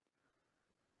lot.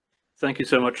 Thank you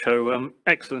so much, Ho.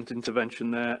 Excellent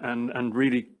intervention there, and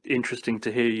really interesting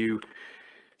to hear you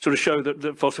sort of show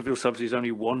that fossil fuel subsidy is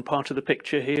only one part of the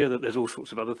picture here, that there's all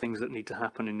sorts of other things that need to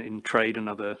happen in trade and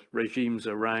other regimes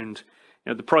around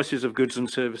the prices of goods and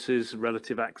services,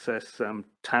 relative access,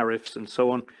 tariffs, and so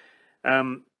on.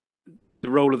 The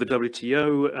role of the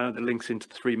WTO, the links into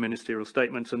the 3 ministerial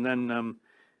statements, and then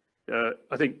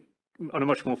I think on a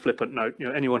much more flippant note,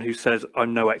 anyone who says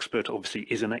I'm no expert obviously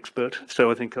is an expert.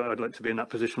 So I think I'd like to be in that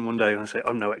position one day and say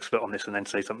I'm no expert on this, and then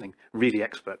say something really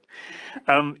expert.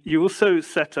 You also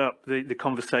set up the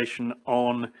conversation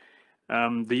on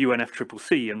the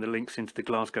UNFCCC and the links into the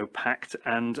Glasgow Pact.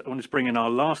 And I wanted to bring in our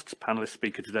last panelist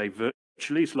speaker today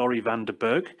virtually. It's Laurie van der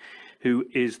Berg, who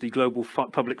is the Global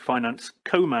Public Finance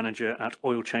Co-Manager at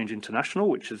Oil Change International,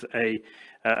 which is a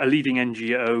leading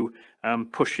NGO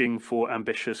pushing for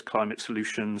ambitious climate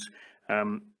solutions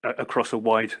across a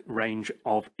wide range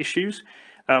of issues.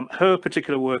 Her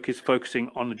particular work is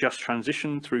focusing on the just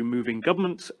transition through moving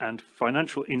governments and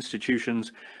financial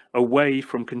institutions away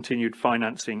from continued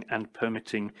financing and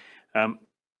permitting,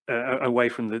 away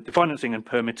from the financing and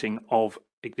permitting of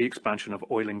the expansion of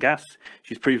oil and gas.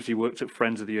 She's previously worked at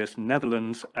Friends of the Earth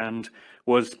Netherlands and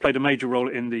played a major role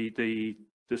in the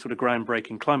sort of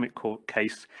groundbreaking climate court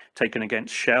case taken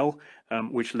against Shell,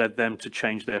 which led them to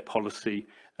change their policy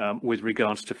with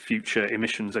regards to future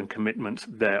emissions and commitments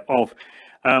thereof.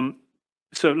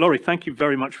 So Laurie, thank you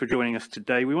very much for joining us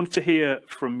today. We wanted to hear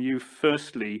from you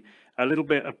firstly a little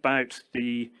bit about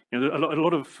a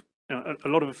lot of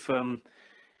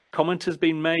comment has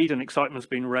been made and excitement's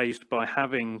been raised by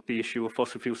having the issue of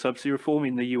fossil fuel subsidy reform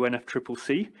in the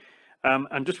UNFCCC.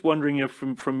 I'm just wondering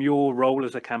from your role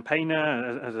as a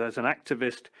campaigner, as an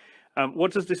activist,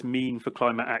 what does this mean for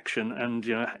climate action, and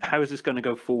how is this going to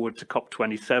go forward to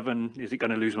COP27? Is it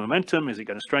going to lose momentum? Is it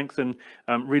going to strengthen?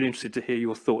 I'm really interested to hear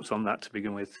your thoughts on that to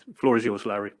begin with. The floor is yours,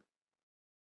 Larry.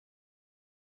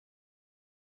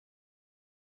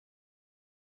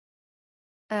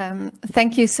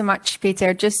 Thank you so much,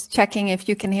 Peter. Just checking if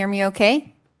you can hear me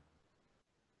okay?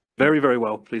 Very, very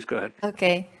well. Please go ahead.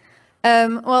 Okay.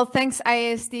 Well, thanks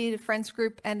IISD, the Friends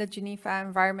Group, and the Geneva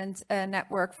Environment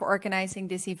Network for organizing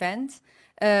this event.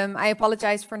 I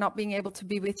apologize for not being able to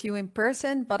be with you in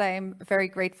person, but I am very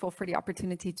grateful for the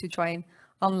opportunity to join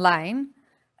online.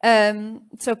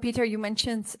 So Peter, you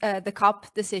mentioned the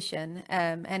COP decision,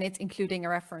 and it's including a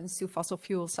reference to fossil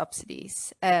fuel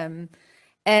subsidies.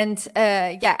 And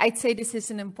yeah, I'd say this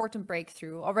is an important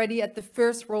breakthrough. Already at the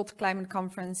first World Climate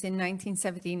Conference in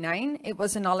 1979, it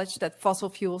was acknowledged that fossil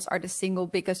fuels are the single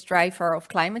biggest driver of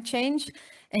climate change.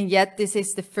 And yet this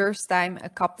is the first time a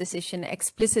COP decision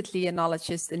explicitly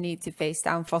acknowledges the need to phase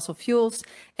down fossil fuels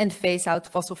and phase out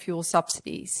fossil fuel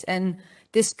subsidies. And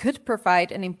this could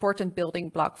provide an important building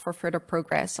block for further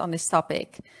progress on this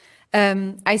topic.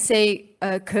 I say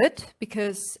could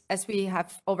because, as we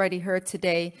have already heard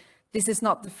today, this is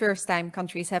not the first time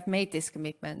countries have made this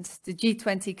commitment. The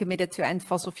G20 committed to end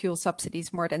fossil fuel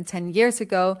subsidies more than 10 years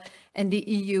ago, and the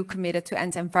EU committed to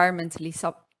end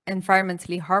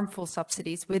environmentally harmful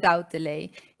subsidies without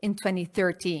delay in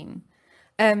 2013.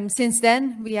 Since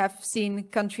then, we have seen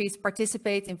countries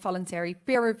participate in voluntary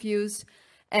peer reviews,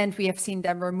 and we have seen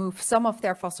them remove some of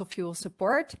their fossil fuel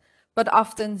support, but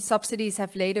often subsidies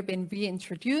have later been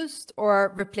reintroduced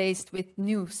or replaced with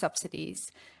new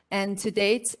subsidies. And to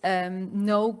date,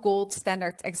 no gold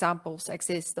standard examples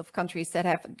exist of countries that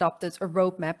have adopted a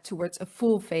roadmap towards a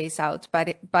full phase out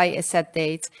by a set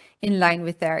date in line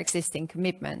with their existing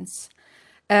commitments.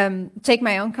 Take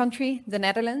my own country, the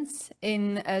Netherlands.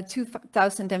 In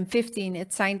 2015,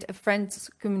 it signed a French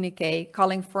communiqué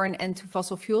calling for an end to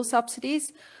fossil fuel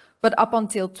subsidies, but up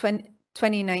until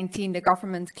 2019, the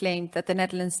government claimed that the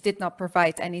Netherlands did not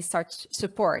provide any such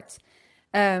support.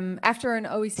 After an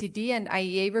OECD and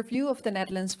IEA review of the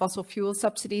Netherlands' fossil fuel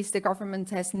subsidies, the government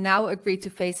has now agreed to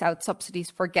phase out subsidies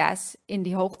for gas in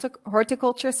the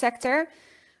horticulture sector,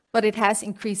 but it has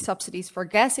increased subsidies for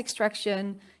gas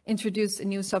extraction, introduced a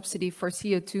new subsidy for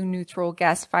CO2 neutral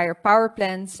gas-fired power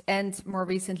plants, and more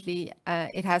recently,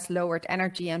 it has lowered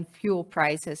energy and fuel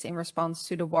prices in response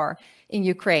to the war in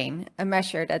Ukraine, a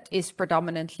measure that is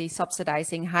predominantly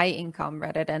subsidizing high-income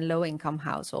rather than low-income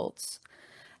households.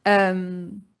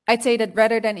 I'd say that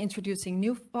rather than introducing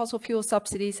new fossil fuel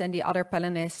subsidies, and the other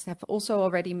panelists have also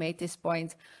already made this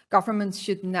point, governments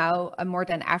should now more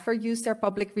than ever use their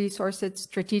public resources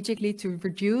strategically to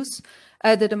reduce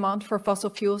the demand for fossil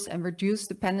fuels and reduce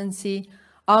dependency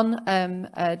on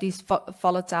these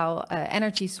volatile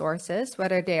energy sources,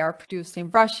 whether they are produced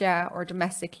in Russia or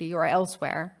domestically or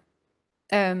elsewhere.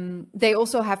 They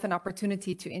also have an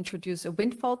opportunity to introduce a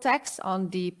windfall tax on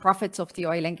the profits of the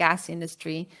oil and gas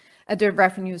industry, the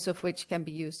revenues of which can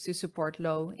be used to support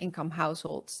low-income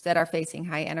households that are facing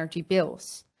high energy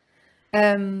bills.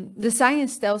 The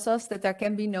science tells us that there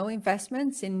can be no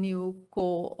investments in new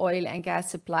coal, oil, and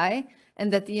gas supply,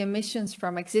 and that the emissions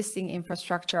from existing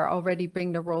infrastructure already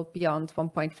bring the world beyond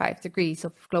 1.5 degrees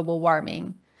of global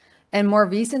warming. And more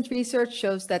recent research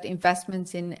shows that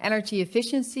investments in energy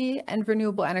efficiency and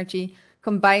renewable energy,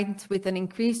 combined with an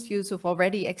increased use of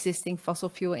already existing fossil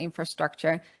fuel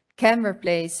infrastructure, can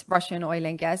replace Russian oil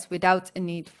and gas without a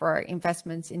need for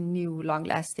investments in new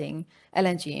long-lasting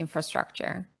LNG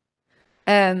infrastructure.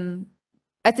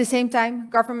 At the same time,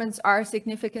 governments are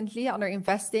significantly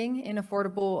underinvesting in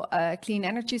affordable clean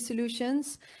energy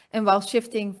solutions. And while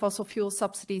shifting fossil fuel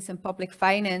subsidies and public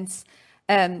finance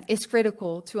is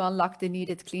critical to unlock the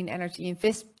needed clean energy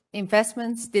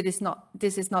investments,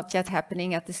 this is not yet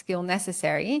happening at the scale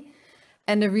necessary.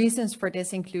 And the reasons for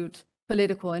this include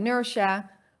political inertia,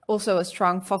 also a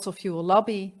strong fossil fuel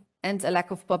lobby, and a lack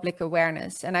of public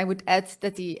awareness. And I would add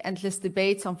that the endless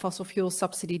debates on fossil fuel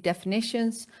subsidy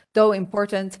definitions, though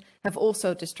important, have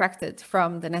also distracted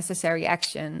from the necessary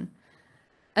action.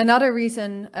 Another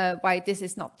reason why this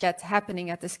is not yet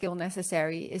happening at the scale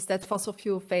necessary is that fossil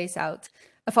fuel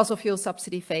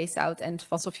subsidy phase out and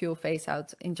fossil fuel phase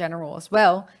out in general as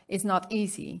well is not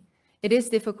easy. It is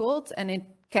difficult and it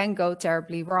can go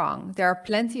terribly wrong. There are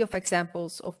plenty of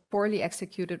examples of poorly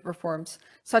executed reforms,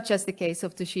 such as the case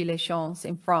of the Gilets jaunes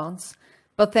in France.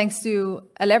 But thanks to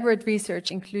elaborate research,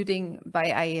 including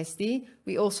by IISD,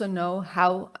 we also know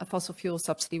how a fossil fuel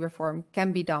subsidy reform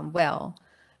can be done well.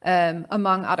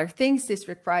 Among other things, this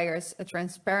requires a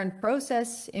transparent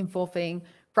process involving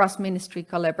cross-ministry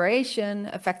collaboration,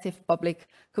 effective public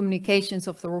communications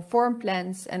of the reform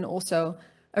plans, and also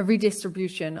a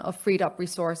redistribution of freed up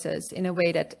resources in a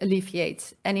way that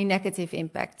alleviates any negative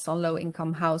impacts on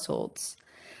low-income households.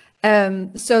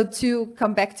 So to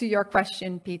come back to your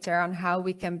question, Peter, on how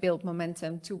we can build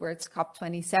momentum towards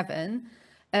COP27,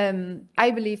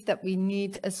 I believe that we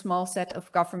need a small set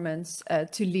of governments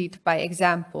to lead by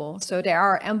example. So there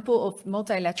are ample of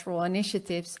multilateral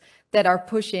initiatives that are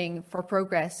pushing for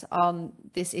progress on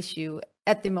this issue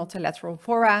at the multilateral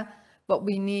fora, but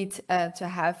we need to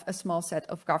have a small set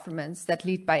of governments that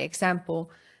lead by example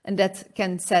and that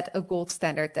can set a gold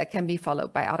standard that can be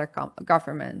followed by other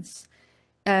governments.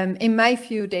 In my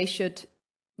view, they should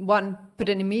one, put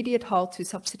an immediate halt to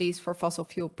subsidies for fossil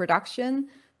fuel production.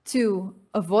 Two,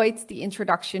 avoid the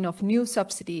introduction of new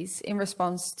subsidies in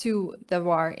response to the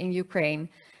war in Ukraine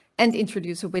and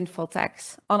introduce a windfall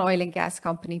tax on oil and gas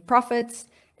company profits.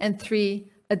 And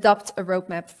three, adopt a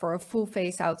roadmap for a full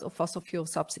phase out of fossil fuel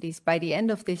subsidies by the end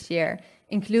of this year,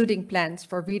 including plans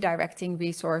for redirecting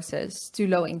resources to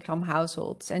low-income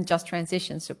households and just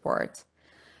transition support.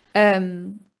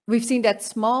 We've seen that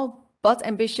small but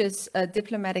ambitious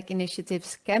diplomatic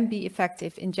initiatives can be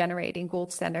effective in generating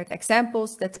gold standard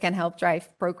examples that can help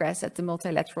drive progress at the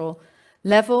multilateral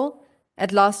level.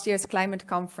 At last year's climate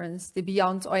conference, the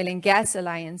Beyond Oil and Gas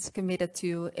Alliance committed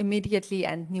to immediately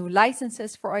end new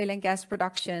licenses for oil and gas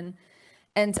production.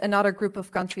 And another group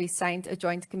of countries signed a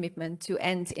joint commitment to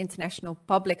end international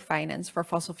public finance for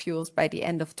fossil fuels by the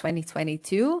end of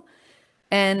 2022.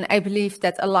 And I believe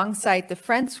that alongside the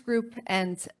Friends Group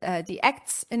and the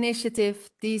ACTS initiative,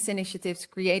 these initiatives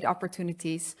create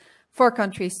opportunities for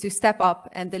countries to step up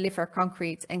and deliver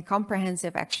concrete and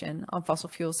comprehensive action on fossil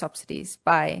fuel subsidies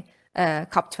by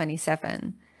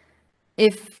COP27.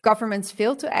 If governments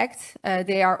fail to act,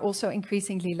 they are also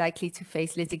increasingly likely to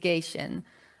face litigation.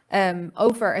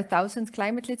 Over 1,000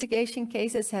 climate litigation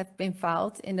cases have been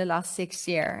filed in the last 6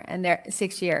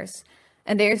 years.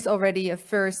 And there's already a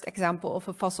first example of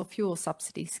a fossil fuel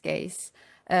subsidies case.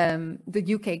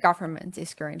 The UK government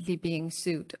is currently being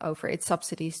sued over its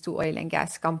subsidies to oil and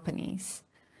gas companies.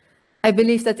 I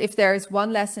believe that if there is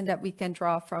one lesson that we can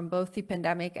draw from both the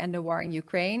pandemic and the war in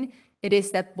Ukraine, it is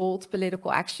that bold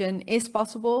political action is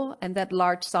possible and that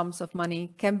large sums of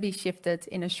money can be shifted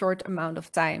in a short amount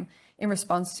of time in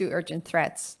response to urgent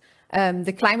threats.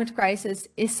 The climate crisis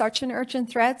is such an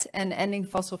urgent threat, and ending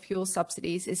fossil fuel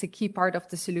subsidies is a key part of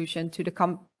the solution to the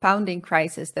compounding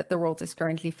crisis that the world is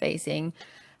currently facing.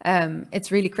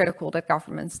 It's really critical that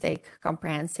governments take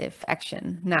comprehensive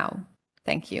action now.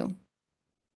 Thank you.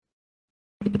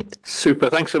 Super.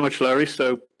 Thanks so much, Larry.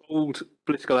 So bold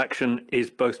political action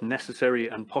is both necessary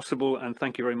and possible. And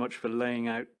thank you very much for laying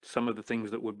out some of the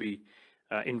things that would be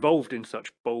involved in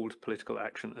such bold political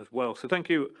action as well. So thank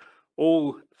you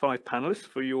all 5 panelists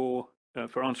for your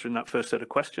for answering that first set of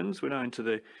questions. We're now into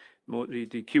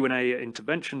the Q&A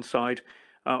intervention side.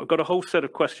 I've got a whole set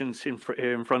of questions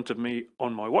here in front of me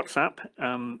on my WhatsApp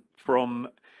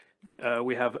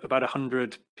we have about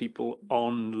 100 people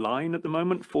online at the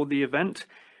moment for the event.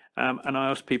 And I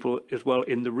asked people as well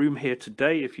in the room here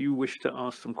today, if you wish to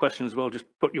ask some questions as well, just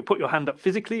put your hand up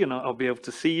physically and I'll be able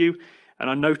to see you. And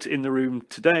I note in the room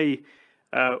today,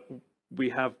 we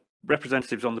have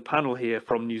representatives on the panel here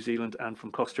from New Zealand and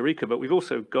from Costa Rica, but we've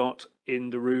also got in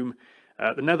the room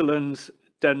the Netherlands,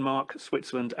 Denmark,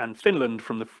 Switzerland and Finland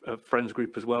from the Friends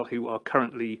Group as well, who are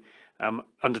currently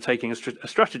undertaking a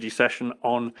strategy session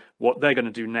on what they're going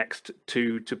to do next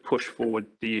to push forward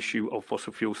the issue of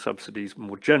fossil fuel subsidies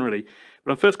more generally.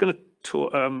 But I'm first going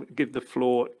to give the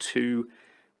floor to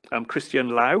Christian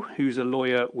Lau, who's a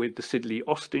lawyer with the Sidley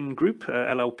Austin Group,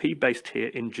 LLP, based here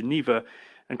in Geneva.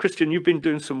 And Christian, you've been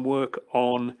doing some work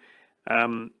on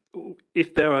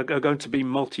if there are going to be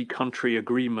multi-country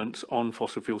agreements on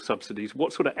fossil fuel subsidies,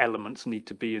 what sort of elements need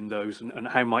to be in those and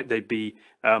how might they be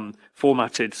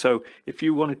formatted? So if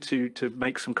you wanted to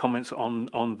make some comments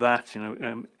on that,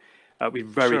 I'd be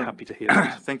very happy to hear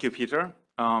that. Thank you, Peter.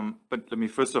 But let me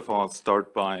first of all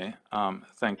start by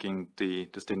thanking the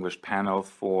distinguished panel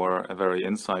for a very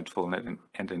insightful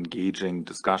and engaging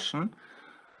discussion.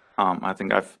 I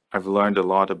think I've learned a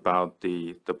lot about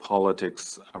the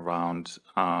politics around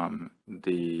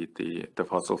the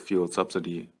fossil fuel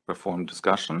subsidy reform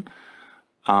discussion.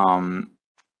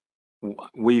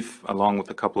 We've, along with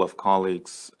a couple of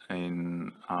colleagues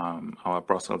in our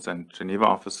Brussels and Geneva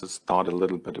offices, thought a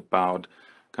little bit about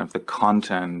kind of the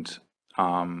content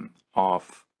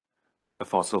of a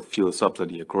fossil fuel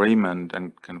subsidy agreement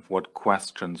and kind of what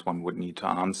questions one would need to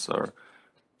answer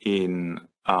in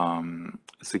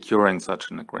securing such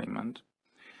an agreement.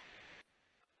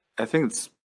 I think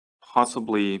it's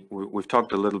possibly, we've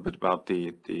talked a little bit about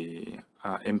the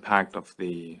impact of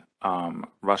the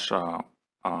Russia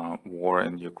war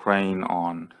in Ukraine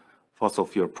on fossil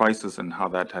fuel prices and how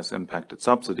that has impacted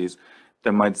subsidies.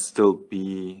 There might still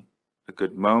be a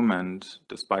good moment,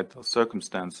 despite those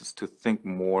circumstances, to think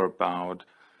more about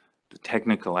the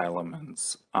technical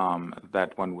elements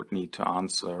that one would need to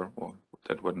answer or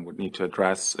that one would need to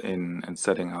address in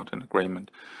setting out an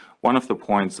agreement. One of the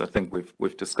points I think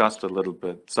we've discussed a little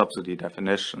bit, subsidy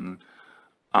definition.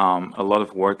 A lot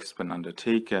of work has been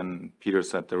undertaken. Peter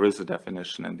said there is a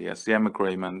definition in the SCM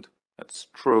agreement. That's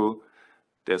true.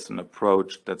 There's an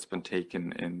approach that's been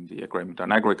taken in the agreement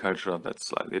on agriculture that's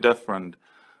slightly different.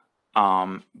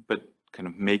 but kind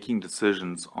of making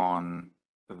decisions on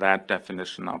that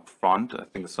definition up front, I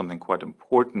think is something quite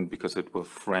important because it will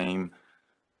frame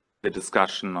the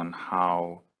discussion on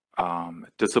how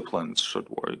disciplines should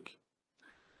work.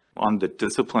 On the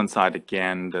discipline side,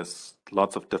 again, there's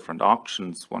lots of different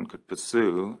options one could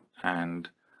pursue, and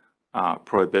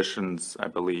prohibitions, I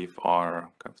believe, are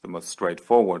kind of the most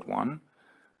straightforward one.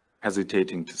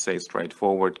 Hesitating to say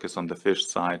straightforward because on the fish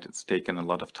side, it's taken a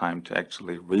lot of time to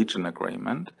actually reach an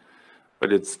agreement,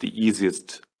 but it's the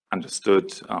easiest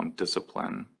understood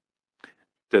discipline.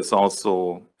 There's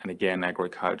also, and again,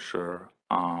 agriculture,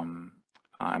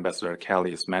 Ambassador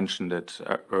Kelly has mentioned it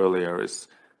earlier, is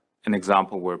an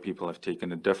example where people have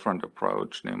taken a different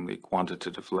approach, namely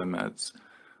quantitative limits,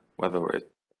 whether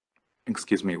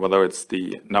it's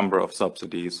the number of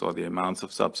subsidies or the amounts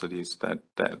of subsidies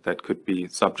that could be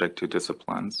subject to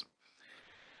disciplines.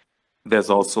 There's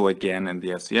also, again, in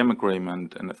the SEM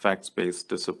agreement, an effects-based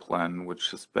discipline,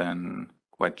 which has been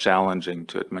quite challenging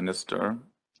to administer.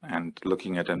 And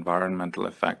looking at environmental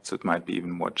effects, it might be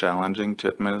even more challenging to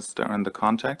administer in the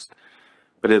context.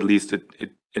 But at least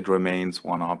it remains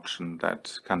one option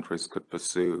that countries could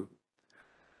pursue.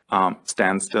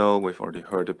 Standstill, we've already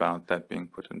heard about that being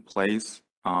put in place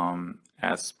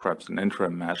as perhaps an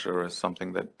interim measure, is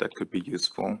something that could be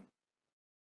useful.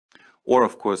 Or,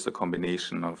 of course, a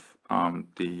combination of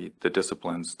the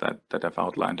disciplines that I've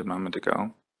outlined a moment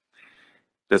ago.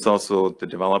 There's also the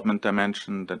development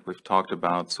dimension that we've talked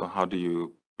about. So how do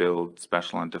you build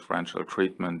special and differential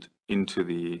treatment into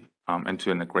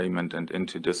an agreement and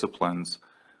into disciplines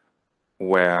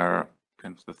where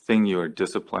kind of the thing you're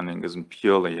disciplining isn't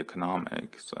purely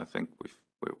economic? So I think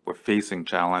we're facing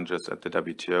challenges at the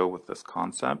WTO with this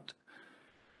concept.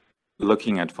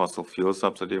 Looking at fossil fuel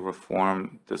subsidy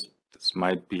reform, this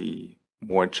might be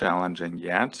more challenging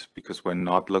yet because we're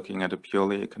not looking at a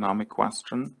purely economic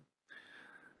question.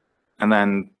 And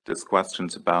then there's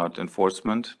questions about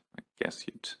enforcement. I guess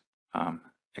you'd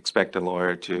expect a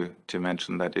lawyer to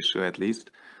mention that issue at least.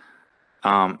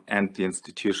 And the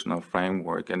institutional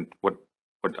framework. And what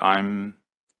I'm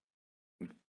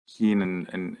keen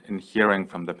in hearing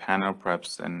from the panel,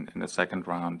 perhaps in the second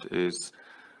round, is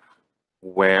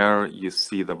where you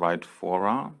see the right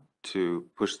fora to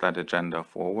push that agenda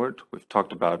forward. We've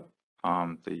talked about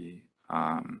the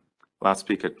last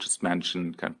speaker just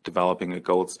mentioned kind of developing a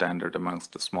gold standard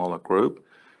amongst a smaller group.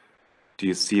 Do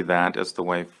you see that as the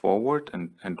way forward? And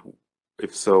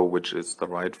if so, which is the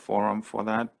right forum for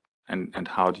that? And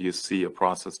how do you see a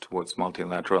process towards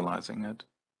multilateralizing it?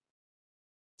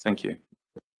 Thank you.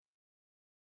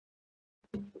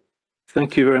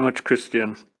 Thank you very much,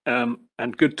 Christian.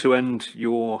 And good to end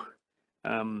your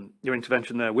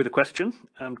intervention there with a question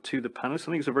to the panelists.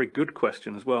 I think it's a very good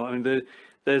question as well. I mean,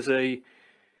 there's a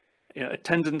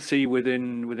tendency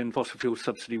within fossil fuel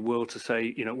subsidy world to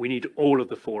say, we need all of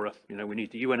the fora. We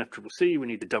need the UNFCCC, we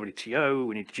need the WTO,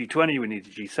 we need the G20, we need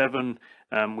the G7,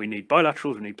 we need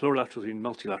bilaterals, we need plurilaterals, we need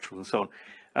multilaterals, and so on.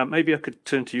 Maybe I could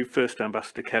turn to you first,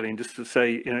 Ambassador Kelly, and just to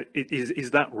say,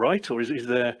 is that right, or is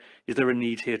there a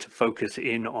need here to focus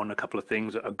in on a couple of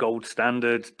things, a gold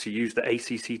standard, to use the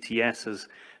ACCTS as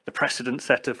the precedent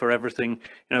setter for everything?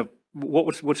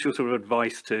 What's your sort of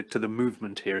advice to the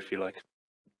movement here, if you like?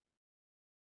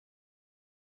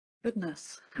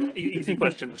 Goodness. Easy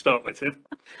question to start with, yeah.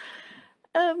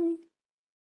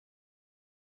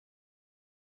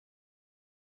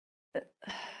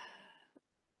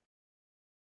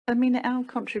 I mean, our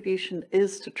contribution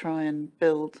is to try and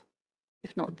build,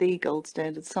 if not the gold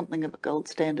standard, something of a gold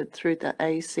standard through the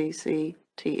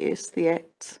ACCTS, the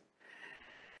Acts.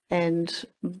 And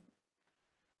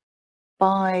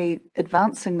by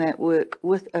advancing that work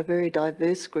with a very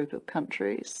diverse group of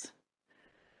countries,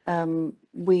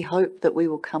 we hope that we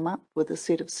will come up with a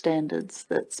set of standards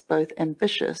that's both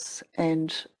ambitious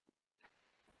and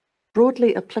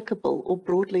broadly applicable or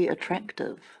broadly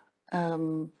attractive.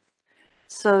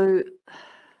 So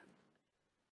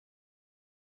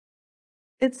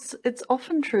it's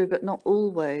often true, but not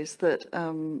always, that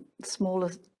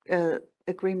smaller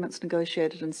agreements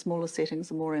negotiated in smaller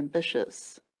settings are more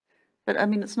ambitious. But I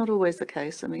mean, it's not always the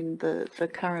case. I mean, the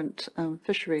current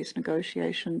fisheries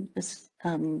negotiation is,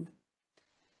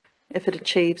 if it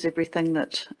achieves everything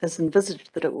that is envisaged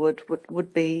that it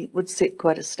would set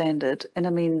quite a standard. And I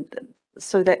mean,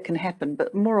 so that can happen,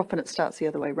 but more often it starts the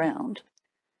other way around.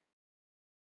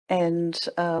 And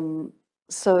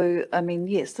so, I mean,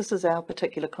 yes, this is our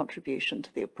particular contribution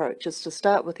to the approach, is to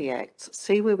start with the Acts,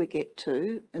 see where we get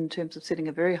to in terms of setting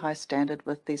a very high standard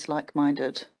with these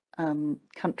like-minded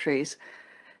countries,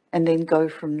 and then go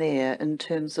from there in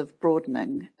terms of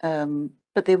broadening.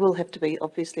 But there will have to be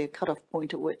obviously a cut-off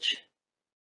point at which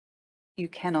you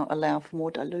cannot allow for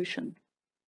more dilution.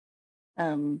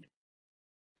 So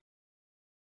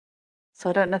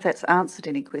I don't know if that's answered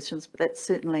any questions, but that's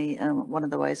certainly one of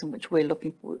the ways in which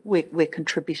we're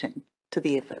contributing to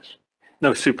the effort.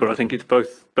 No, super. I think it's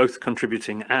both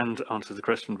contributing and answers the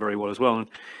question very well as well. And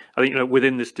I think,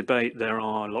 within this debate, there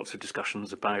are lots of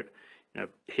discussions about,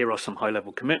 here are some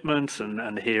high-level commitments,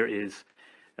 and here is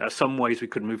some ways we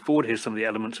could move forward. Here's some of the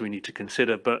elements we need to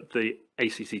consider. But the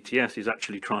ACCTS is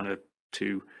actually trying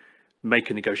to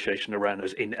make a negotiation around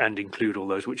those and include all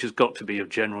those, which has got to be of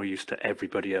general use to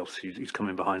everybody else who's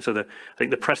coming behind. So I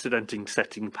think the precedenting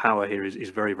setting power here is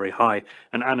very, very high.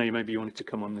 And Anna, maybe you wanted to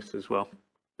come on this as well.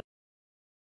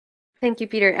 Thank you,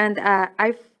 Peter. And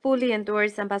I fully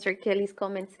endorse Ambassador Kelly's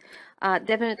comments.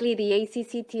 Definitely the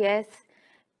ACCTS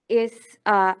is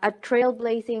a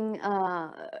trailblazing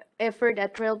effort, a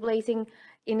trailblazing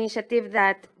initiative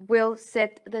that will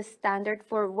set the standard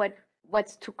for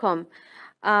what's to come.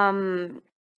 The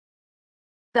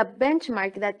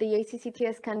benchmark that the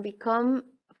ACCTS can become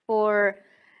for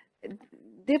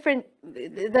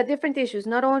the different issues,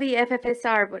 not only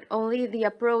FFSR, but only the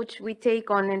approach we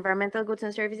take on environmental goods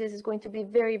and services is going to be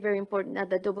very, very important at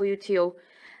the WTO.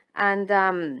 And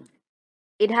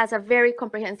it has a very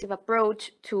comprehensive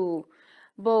approach to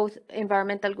both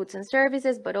environmental goods and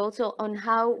services, but also on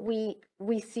how we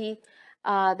see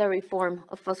the reform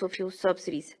of fossil fuel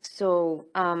subsidies. So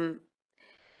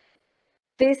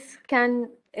this can,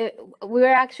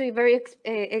 we're actually very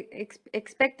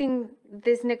expecting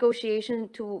this negotiation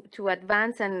to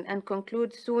advance and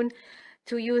conclude soon,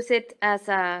 to use it as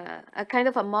a kind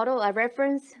of a model, a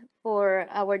reference for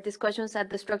our discussions at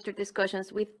the structured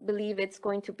discussions. We believe it's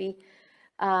going to be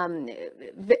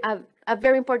a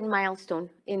very important milestone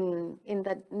in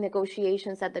the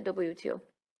negotiations at the WTO.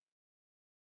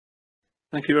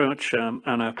 Thank you very much,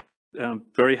 Anna.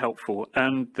 Very helpful.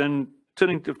 And then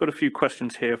I've got a few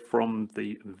questions here from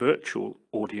the virtual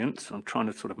audience. I'm trying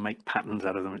to sort of make patterns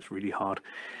out of them. It's really hard.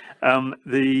 Let's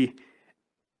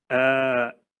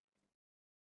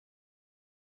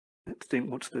think,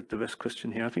 what's the best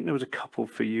question here? I think there was a couple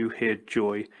for you here,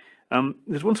 Joy.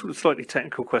 There's one sort of slightly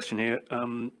technical question here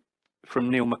from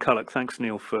Neil McCulloch. Thanks,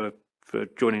 Neil, for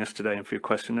joining us today and for your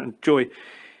question. And Joy,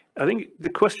 I think the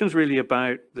question's really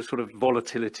about the sort of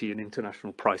volatility in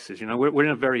international prices. We're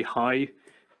in a very high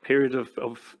period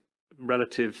of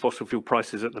relative fossil fuel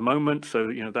prices at the moment.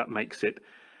 So, that makes it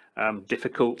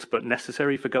difficult but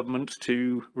necessary for governments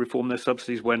to reform their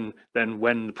subsidies. When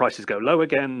the prices go low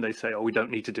again, they say, oh, we don't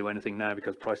need to do anything now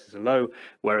because prices are low.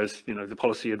 Whereas, the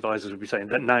policy advisors would be saying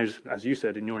that now, as you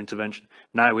said in your intervention,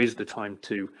 now is the time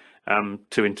to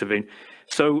intervene.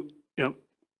 So,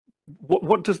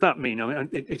 what does that mean? I mean,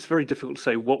 it's very difficult to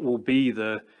say what will be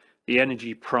the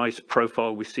energy price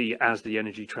profile we see as the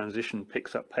energy transition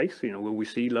picks up pace. Will we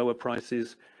see lower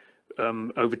prices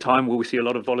over time? Will we see a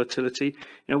lot of volatility?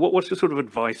 What's your sort of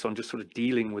advice on just sort of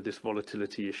dealing with this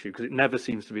volatility issue? Because it never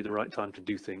seems to be the right time to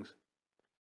do things.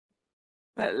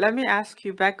 Well, let me ask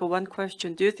you back one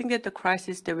question. Do you think that the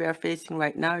crisis that we are facing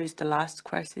right now is the last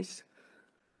crisis?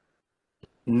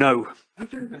 No.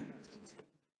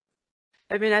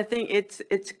 I mean, I think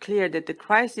it's clear that the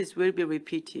crisis will be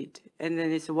repeated, and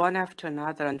then it's one after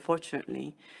another,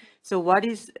 unfortunately. So what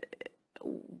is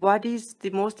the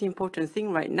most important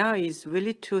thing right now is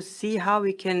really to see how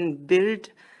we can build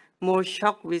more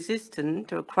shock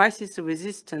resistant or crisis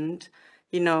resistant,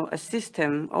 a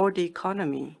system or the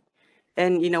economy.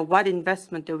 And, what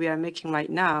investment that we are making right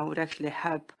now would actually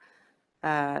help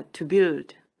to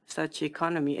build such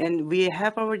economy. And we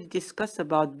have already discussed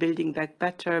about building back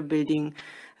better, building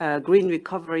green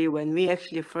recovery when we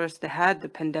actually first had the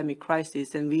pandemic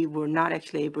crisis and we were not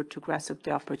actually able to grasp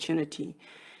the opportunity.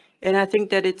 And I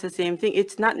think that it's the same thing.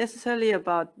 It's not necessarily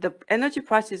about the energy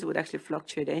prices would actually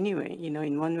fluctuate anyway,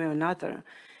 in one way or another.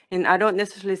 And I don't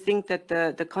necessarily think that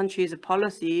the country's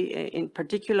policy, in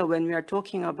particular when we are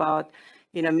talking about,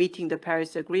 meeting the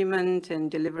Paris Agreement and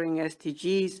delivering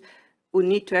SDGs, would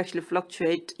need to actually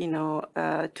fluctuate,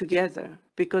 together,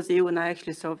 because it will not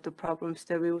actually solve the problems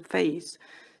that we would face.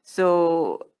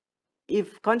 So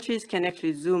if countries can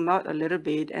actually zoom out a little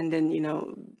bit and then,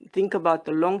 think about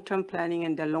the long-term planning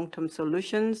and the long-term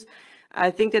solutions,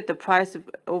 I think that the price,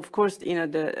 of course,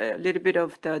 the little bit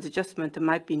of the adjustment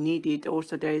might be needed.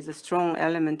 Also, there is a strong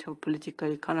element of political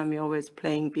economy always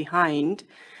playing behind.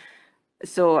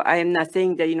 So I am not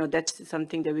saying that, that's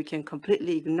something that we can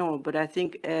completely ignore, but I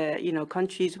think,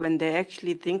 countries, when they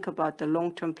actually think about the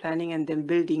long-term planning and then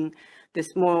building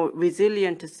this more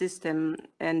resilient system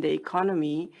and the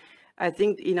economy, I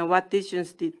think, what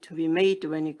decisions need to be made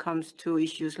when it comes to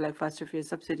issues like fossil fuel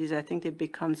subsidies, I think it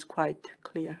becomes quite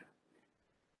clear.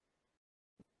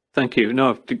 Thank you.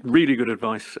 No, really good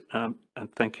advice, and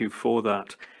thank you for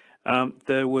that.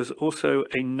 There was also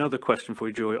another question for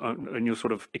you, Joy, on your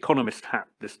sort of economist hat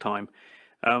this time.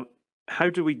 How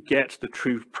do we get the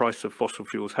true price of fossil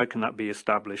fuels? How can that be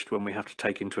established when we have to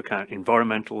take into account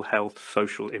environmental, health,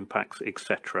 social impacts,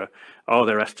 etc.? Are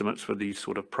there estimates for these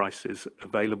sort of prices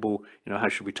available? How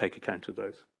should we take account of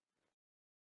those?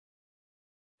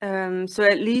 So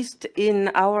at least in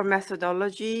our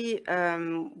methodology,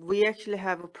 we actually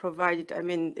have provided,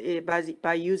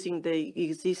 by using the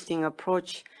existing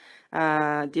approach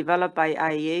developed by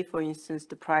IEA, for instance,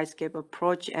 the price gap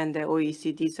approach and the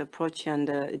OECD's approach and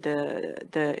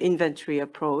the inventory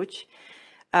approach.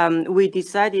 We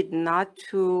decided not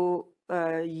to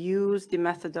use the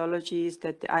methodologies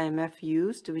that the IMF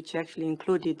used, which actually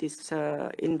included this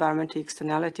environmental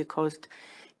externality cost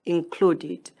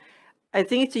included. I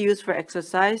think it's a useful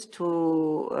exercise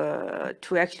to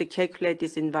actually calculate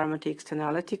this environmental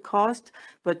externality cost,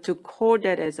 but to code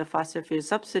that as a fossil fuel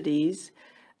subsidies,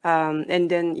 and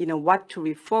then what to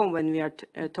reform when we are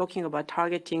talking about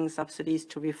targeting subsidies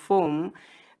to reform.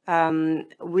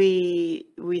 We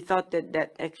thought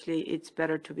that actually it's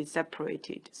better to be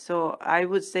separated. So I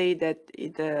would say that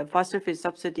the fossil fuel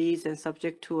subsidies and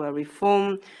subject to a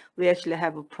reform, we actually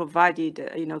have provided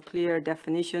clear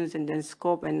definitions and then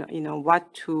scope and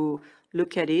what to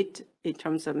look at it in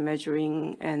terms of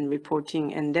measuring and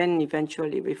reporting and then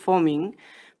eventually reforming.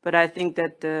 But I think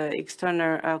that the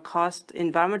external cost,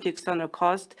 environmental external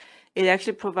cost, it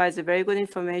actually provides a very good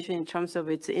information in terms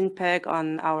of its impact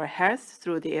on our health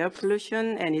through the air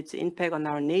pollution and its impact on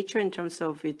our nature in terms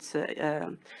of its,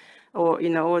 the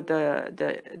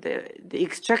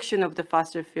extraction of the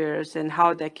fossil fuels and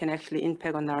how that can actually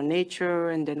impact on our nature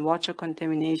and then water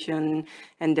contamination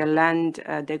and the land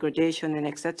degradation and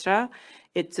etc.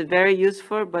 It's very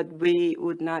useful, but we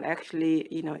would not actually,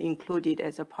 include it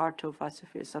as a part of fossil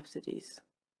fuel subsidies.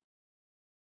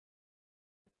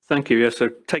 Thank you. Yeah, so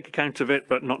take account of it,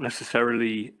 but not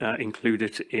necessarily include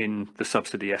it in the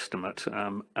subsidy estimate.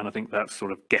 And I think that's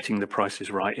sort of getting the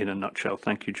prices right in a nutshell.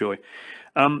 Thank you, Joy.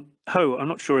 Ho, I'm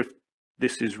not sure if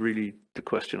this is really the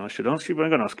question I should ask you, but I'm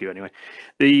going to ask you anyway.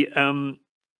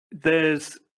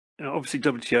 There's obviously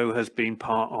WTO has been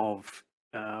part of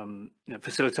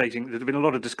facilitating. There's been a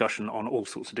lot of discussion on all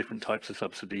sorts of different types of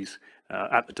subsidies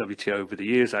at the WTO over the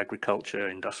years: agriculture,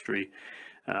 industry,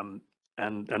 and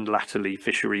latterly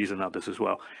fisheries and others as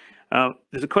well.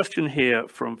 There's a question here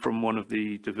from one of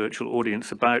the virtual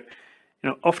audience about,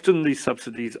 often these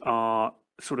subsidies are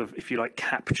sort of, if you like,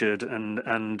 captured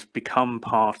and become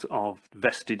part of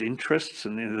vested interests,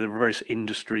 and there are various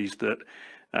industries that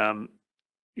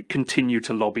continue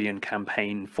to lobby and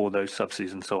campaign for those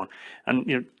subsidies and so on.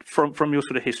 And from your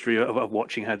sort of history of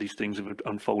watching how these things have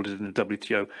unfolded in the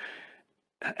WTO,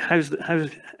 how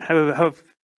have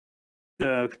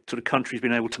sort of countries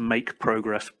been able to make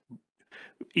progress,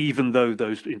 even though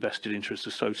those invested interests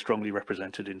are so strongly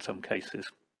represented in some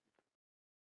cases?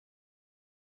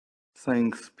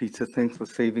 Thanks, Peter. Thanks for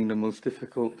saving the most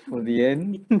difficult for the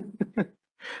end.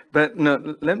 But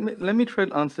no, let me try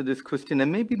to answer this question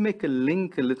and maybe make a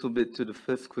link a little bit to the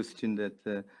first question that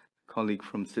a colleague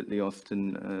from Sidley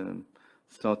Austin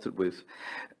started with.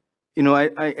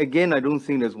 I don't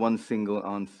think there's one single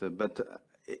answer, but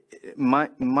my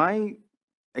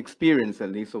experience,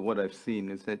 at least, of what I've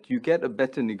seen, is that you get a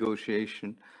better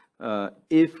negotiation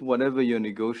if whatever you're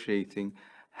negotiating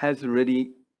has a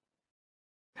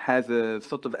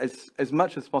sort of, as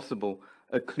much as possible,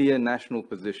 a clear national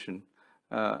position.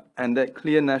 And that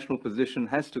clear national position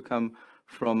has to come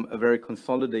from a very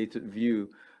consolidated view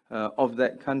of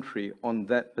that country on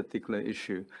that particular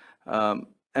issue.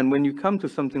 And when you come to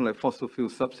something like fossil fuel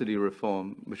subsidy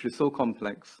reform, which is so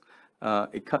complex,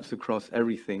 it cuts across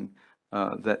everything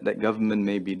that government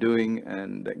may be doing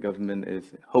and that government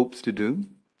hopes to do.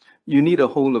 You need a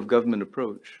whole of government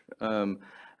approach.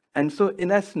 And so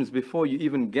in essence, before you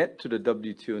even get to the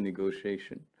WTO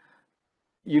negotiation,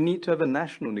 you need to have a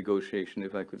national negotiation,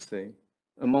 if I could say,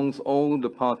 amongst all the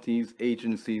parties,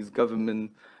 agencies,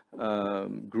 government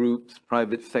groups,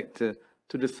 private sector,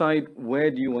 to decide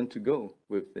where do you want to go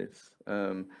with this.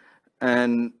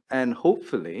 And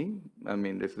hopefully,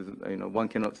 this is, one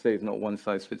cannot say it's not one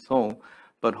size fits all,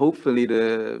 but hopefully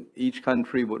each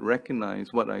country would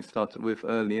recognize what I started with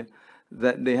earlier,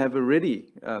 that they have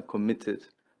already committed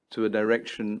to a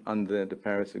direction under the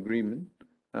Paris Agreement,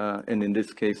 and in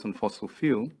this case on fossil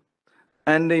fuel,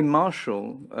 and they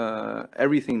marshal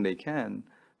everything they can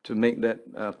to make that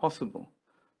possible.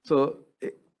 So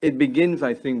it begins,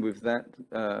 I think, with that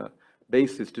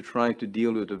basis to try to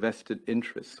deal with the vested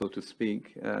interests, so to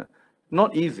speak.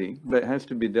 Not easy, but it has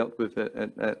to be dealt with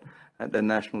at the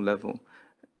national level.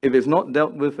 If it's not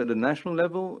dealt with at the national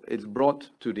level, it's brought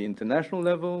to the international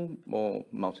level or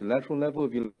multilateral level,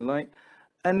 if you like,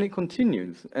 and it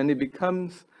continues, and it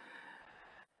becomes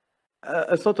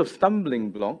a sort of stumbling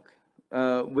block,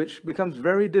 which becomes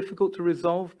very difficult to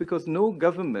resolve because no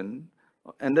government,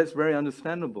 and that's very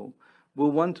understandable,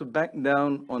 will want to back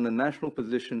down on a national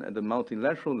position at the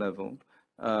multilateral level,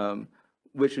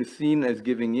 which is seen as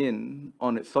giving in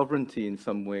on its sovereignty in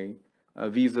some way,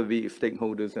 vis-a-vis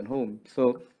stakeholders at home.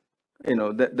 So, you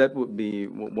know, that would be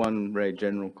one very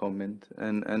general comment.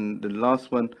 And the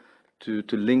last one to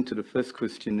link to the first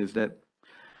question is that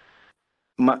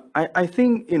I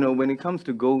think, you know, when it comes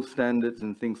to gold standards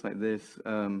and things like this,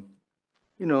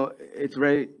 you know, it's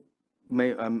very,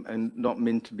 I'm not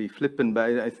meant to be flippant,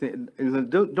 but I think, you know,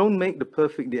 don't make the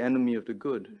perfect the enemy of the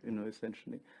good, you know,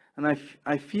 essentially. And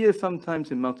I fear sometimes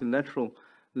in multilateral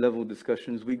level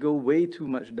discussions, we go way too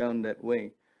much down that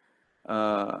way.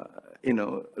 You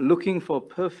know, looking for a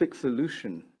perfect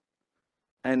solution,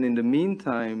 and in the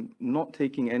meantime, not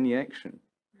taking any action.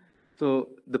 So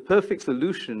the perfect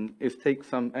solution is take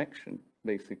some action,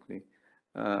 basically.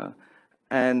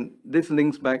 And this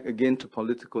links back again to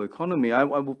political economy. I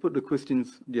will put the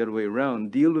questions the other way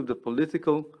around. Deal with the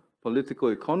political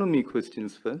economy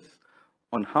questions first,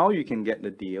 on how you can get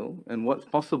the deal and what's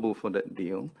possible for that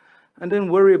deal, and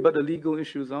then worry about the legal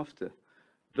issues after.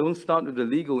 Don't start with the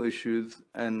legal issues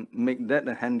and make that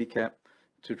a handicap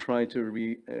to try to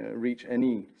reach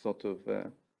any sort of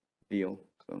deal.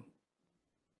 So,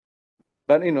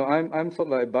 but you know, I'm sort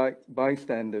of like a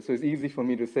bystander, so it's easy for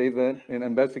me to say that. And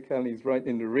Ambassador Kelly is right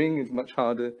in the ring. It's much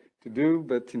harder to do,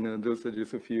 but you know, those are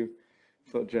just a few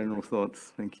sort of general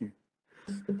thoughts. Thank you.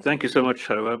 Thank you so much,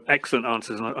 Ho. Excellent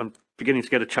answers. And I'm beginning to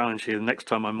get a challenge here. The next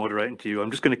time I'm moderating to you,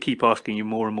 I'm just going to keep asking you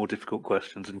more and more difficult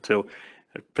questions until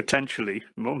potentially,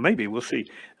 well, maybe we'll see,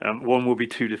 one will be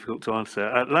too difficult to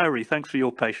answer. Larry, thanks for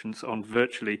your patience on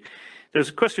virtually. There's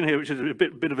a question here which is a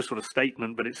bit of a sort of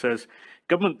statement, but it says,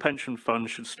 government pension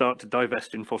funds should start to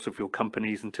divest in fossil fuel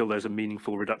companies until there's a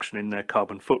meaningful reduction in their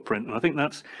carbon footprint. And I think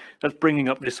that's bringing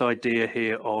up this idea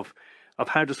here of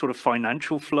how do sort of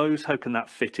financial flows, how can that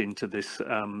fit into this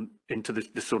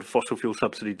sort of fossil fuel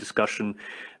subsidy discussion?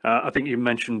 I think you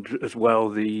mentioned as well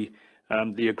the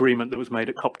agreement that was made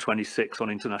at COP26 on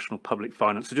international public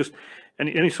finance. So just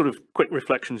any sort of quick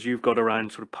reflections you've got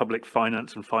around sort of public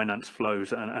finance and finance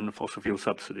flows and the fossil fuel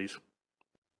subsidies?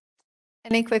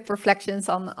 Any quick reflections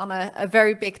on a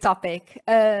very big topic?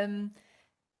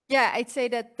 Yeah, I'd say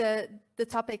that the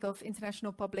topic of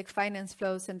international public finance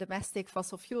flows and domestic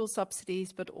fossil fuel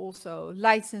subsidies, but also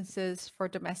licenses for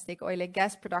domestic oil and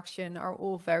gas production are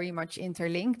all very much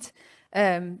interlinked.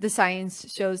 The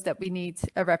science shows that we need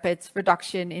a rapid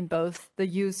reduction in both the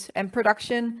use and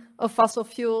production of fossil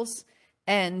fuels,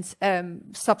 and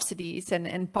subsidies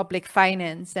and public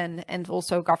finance and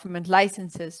also government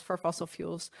licenses for fossil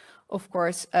fuels, of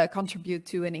course, contribute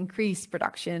to an increased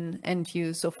production and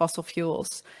use of fossil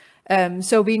fuels.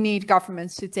 So we need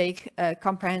governments to take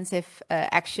comprehensive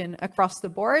action across the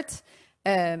board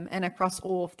and across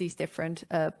all of these different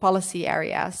policy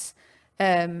areas.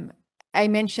 I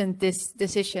mentioned this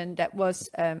decision that was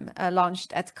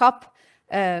launched at COP,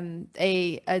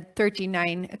 a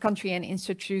 39 country and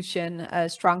institution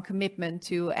strong commitment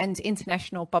to end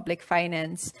international public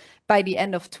finance by the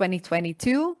end of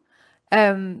 2022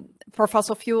 for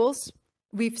fossil fuels.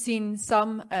 We've seen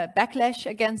some backlash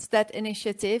against that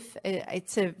initiative.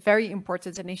 It's a very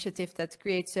important initiative that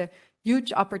creates a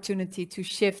huge opportunity to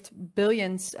shift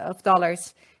billions of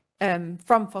dollars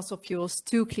from fossil fuels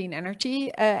to clean energy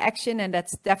action, and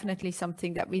that's definitely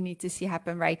something that we need to see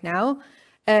happen right now.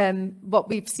 What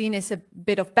we've seen is a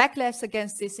bit of backlash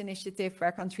against this initiative,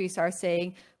 where countries are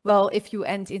saying, well, if you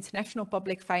end international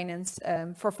public finance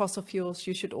for fossil fuels,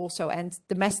 you should also end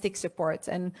domestic support.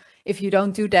 And if you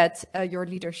don't do that, your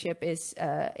leadership is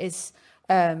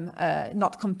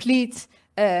not complete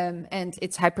and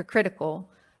it's hypercritical.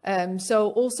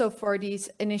 So also for these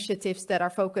initiatives that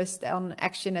are focused on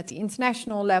action at the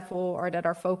international level, or that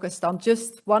are focused on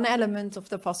just one element of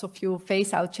the fossil fuel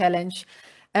phase-out challenge,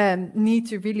 need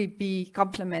to really be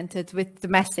complemented with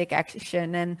domestic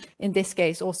action, and in this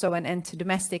case also an end to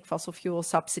domestic fossil fuel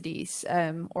subsidies,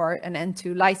 or an end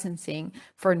to licensing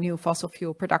for new fossil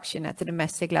fuel production at the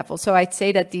domestic level. So I'd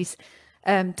say that these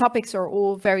topics are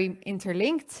all very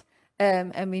interlinked,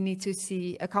 and we need to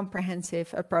see a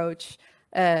comprehensive approach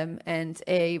and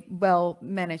a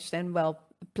well-managed and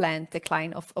well-planned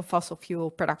decline of fossil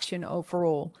fuel production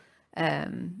overall.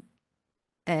 And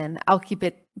I'll keep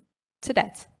it to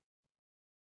that.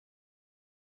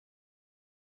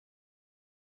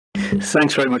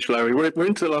 Thanks very much, Larry. We're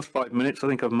into the last 5 minutes. I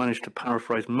think I've managed to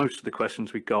paraphrase most of the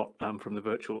questions we got from the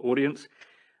virtual audience.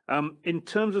 In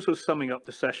terms of sort of summing up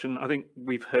the session, I think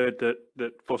we've heard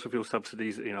that fossil fuel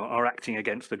subsidies, are acting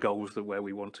against the goals that where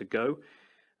we want to go.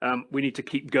 We need to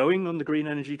keep going on the green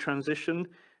energy transition.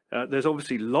 There's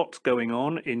obviously lots going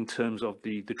on in terms of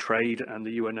the trade and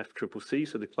the UNFCCC,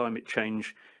 so the climate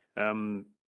change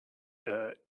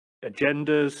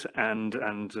agendas and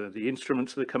the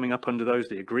instruments that are coming up under those,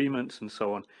 the agreements and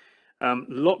so on.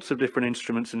 Lots of different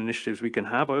instruments and initiatives we can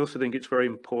have. I also think it's very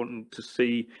important to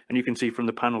see, and you can see from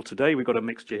the panel today, we've got a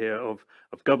mixture here of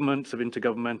governments, of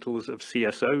intergovernmentals, of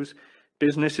CSOs.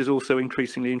 Business is also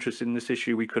increasingly interested in this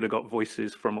issue. We could have got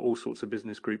voices from all sorts of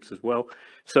business groups as well.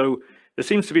 So there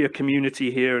seems to be a community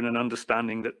here and an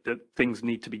understanding that things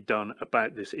need to be done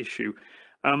about this issue.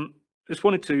 Just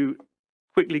wanted to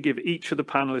quickly give each of the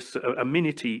panelists a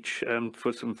minute each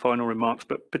for some final remarks,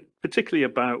 but particularly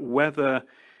about whether,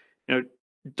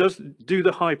 do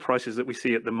the high prices that we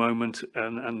see at the moment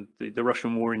and the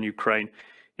Russian war in Ukraine,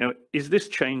 is this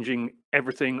changing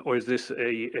everything, or is this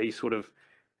a sort of,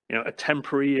 a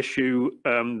temporary issue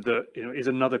that is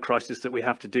another crisis that we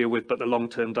have to deal with, but the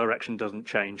long-term direction doesn't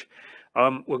change?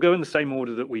 We'll go in the same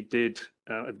order that we did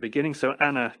at the beginning. So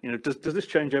Anna, does this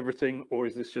change everything, or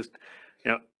is this just,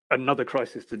 another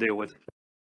crisis to deal with?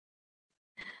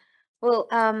 Well,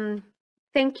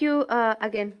 thank you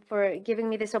again for giving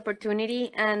me this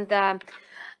opportunity, and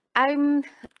I'm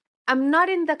not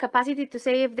in the capacity to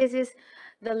say if this is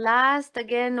the last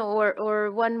again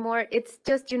or one more. It's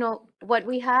just what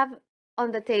we have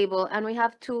on the table, and we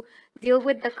have to deal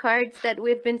with the cards that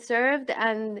we've been served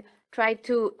and try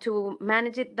to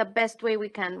manage it the best way we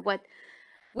can. What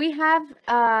we have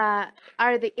are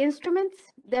the instruments.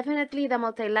 Definitely the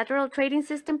multilateral trading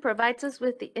system provides us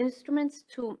with the instruments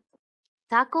to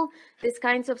tackle these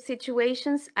kinds of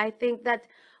situations. I think that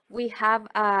we have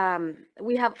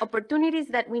opportunities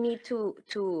that we need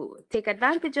to take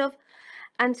advantage of.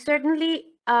 And certainly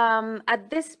at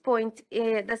this point,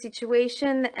 the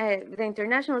situation, the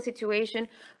international situation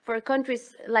for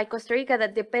countries like Costa Rica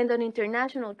that depend on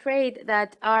international trade,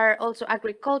 that are also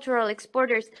agricultural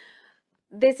exporters,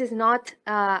 this is not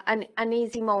an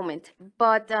easy moment,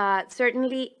 but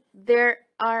certainly there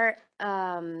are,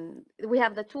 we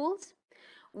have the tools.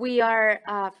 We are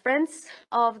friends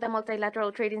of the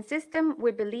multilateral trading system.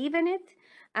 We believe in it,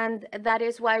 and that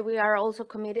is why we are also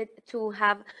committed to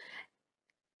have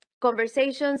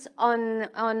conversations on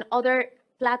other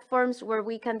platforms where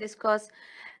we can discuss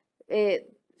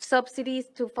subsidies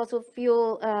to fossil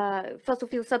fuel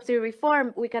subsidy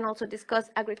reform. We can also discuss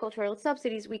agricultural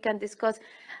subsidies. We can discuss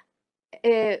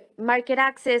market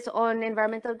access on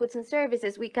environmental goods and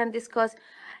services. We can discuss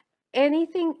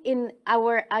anything in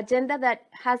our agenda that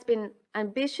has been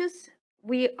ambitious.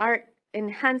 We are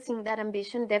enhancing that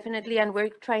ambition, definitely, and we're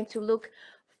trying to look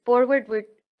forward. We're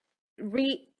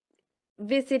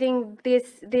revisiting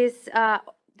these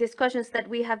discussions that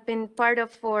we have been part of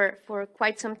for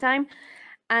quite some time.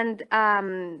 And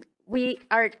we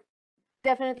are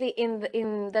definitely in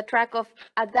the track of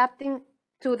adapting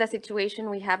to the situation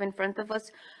we have in front of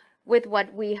us, with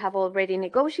what we have already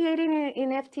negotiated in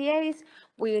FTAs,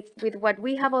 with what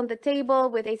we have on the table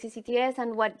with ACCTS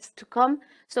and what's to come.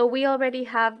 So we already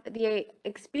have the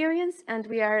experience, and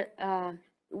we are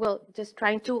just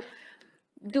trying to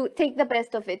take the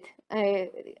best of it,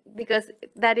 because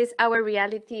that is our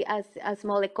reality as a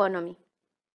small economy.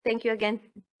 Thank you again.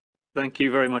 Thank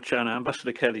you very much, Anna.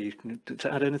 Ambassador Kelly,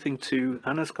 to add anything to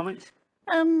Anna's comments?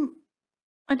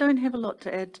 I don't have a lot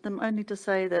to add to them, only to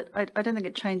say that I don't think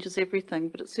it changes everything,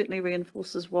 but it certainly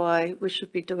reinforces why we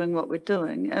should be doing what we're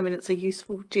doing. I mean, it's a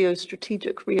useful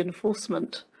geostrategic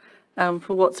reinforcement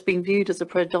for what's been viewed as a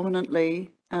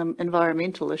predominantly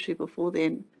environmental issue before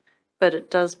then, but it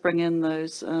does bring in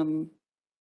those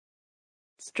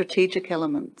strategic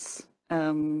elements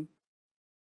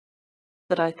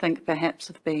that I think perhaps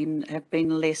have been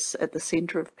less at the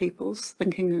centre of people's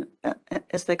thinking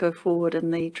as they go forward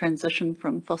in the transition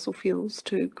from fossil fuels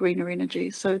to greener energy.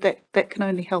 So that can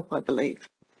only help, I believe.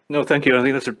 No, thank you. I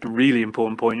think that's a really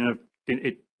important point.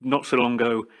 Not so long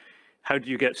ago, how do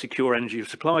you get secure energy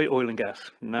supply? Oil and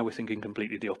gas. Now we're thinking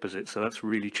completely the opposite. So that's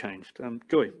really changed.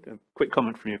 Joy, a quick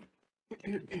comment from you.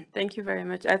 Thank you very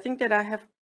much. I think that I have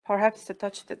perhaps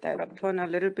touched that upon a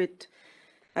little bit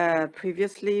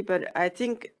previously, but I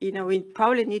think we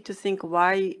probably need to think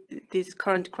why this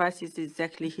current crisis is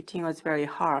actually hitting us very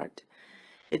hard.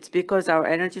 It's because our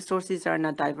energy sources are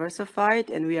not diversified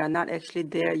and we are not actually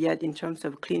there yet in terms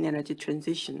of clean energy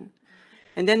transition.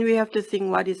 And then we have to think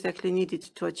what is actually needed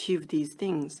to achieve these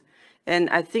things. And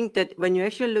I think that when you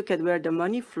actually look at where the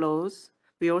money flows,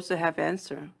 we also have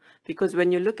answer. Because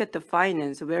when you look at the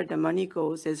finance, where the money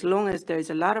goes, as long as there is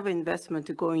a lot of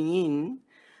investment going in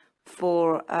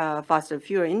for fossil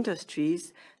fuel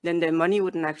industries, then the money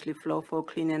wouldn't actually flow for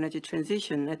clean energy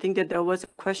transition. I think that there was a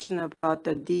question about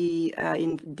the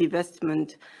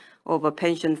divestment of a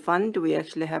pension fund. We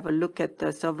actually have a look at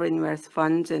the sovereign wealth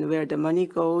funds and where the money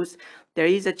goes. There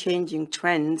is a changing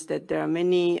trends that there are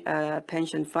many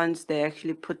pension funds, they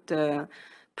actually put the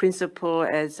principle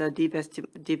as a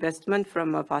divestment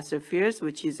from fossil fuels,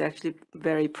 which is actually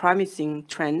very promising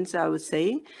trends, I would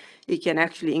say. It can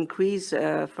actually increase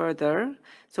further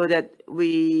so that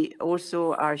we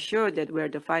also are sure that where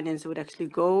the finance would actually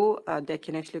go, that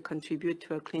can actually contribute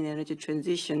to a clean energy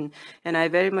transition. And I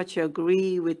very much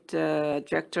agree with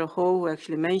Director Ho, who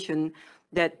actually mentioned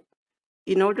that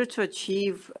in order to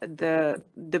achieve the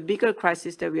bigger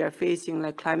crisis that we are facing,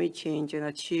 like climate change and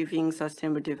achieving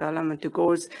sustainable development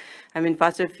goals, I mean,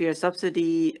 fossil fuel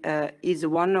subsidy is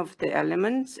one of the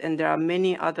elements, and there are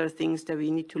many other things that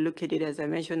we need to look at it, as I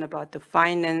mentioned, about the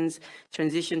finance,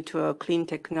 transition to clean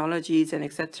technologies, and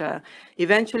etc.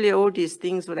 Eventually, all these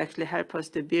things would actually help us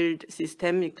to build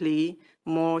systemically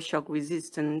more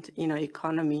shock-resistant,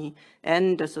 economy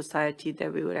and the society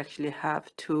that we would actually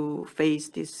have to face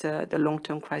this the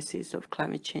long-term crisis of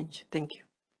climate change. Thank you.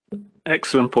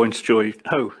 Excellent points, Joy.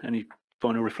 Ho, any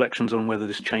final reflections on whether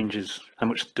this changes? How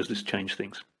much does this change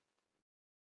things?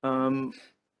 Well,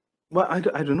 I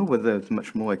don't know whether there's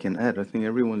much more I can add. I think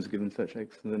everyone's given such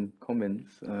excellent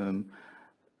comments.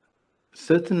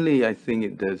 Certainly, I think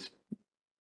it does.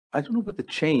 I don't know about the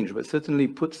change, but certainly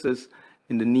puts us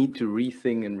in the need to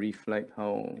rethink and reflect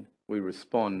how we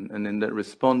respond. And in that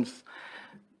response,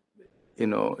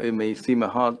 it may seem a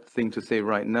hard thing to say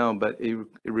right now, but it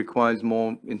requires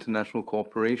more international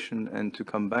cooperation and to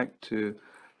come back to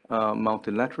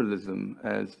multilateralism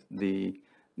as the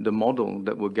model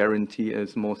that will guarantee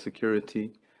us more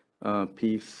security,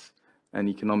 peace, and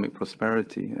economic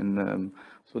prosperity. And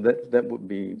so that would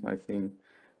be, I think,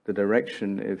 the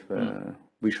direction. If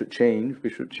we should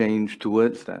change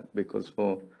towards that, because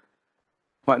for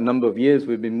quite a number of years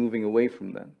we've been moving away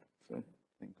from that. So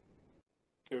thank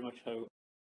you very much, Ho.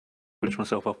 Switch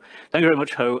myself off. Thank you very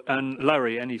much, Ho. And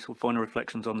Larry, any sort of final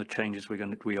reflections on the changes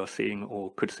we are seeing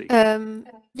or could see?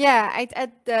 Yeah, I'd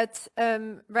add that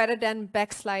rather than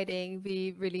backsliding,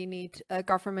 we really need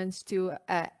governments to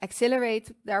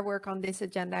accelerate their work on this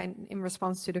agenda in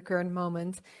response to the current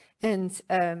moment, and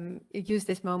use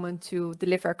this moment to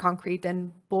deliver concrete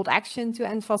and bold action to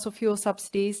end fossil fuel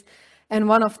subsidies. And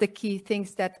one of the key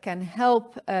things that can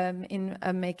help in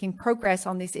making progress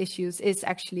on these issues is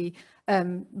actually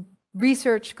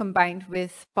research combined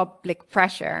with public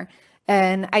pressure.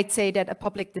 And I'd say that a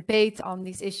public debate on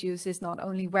these issues is not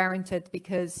only warranted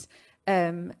because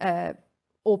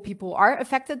all people are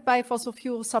affected by fossil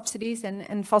fuel subsidies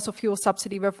and fossil fuel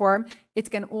subsidy reform,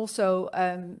 it can also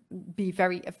be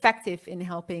very effective in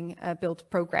helping build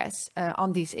progress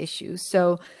on these issues.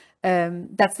 So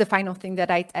that's the final thing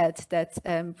that I'd add, that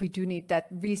we do need that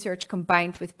research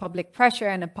combined with public pressure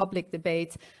and a public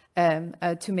debate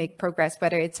to make progress,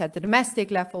 whether it's at the domestic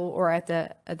level or at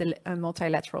the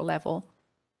multilateral level.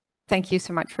 Thank you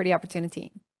so much for the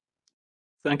opportunity.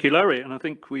 Thank you, Larry. And I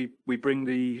think we bring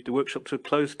the workshop to a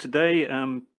close today.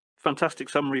 Fantastic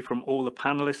summary from all the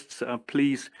panelists.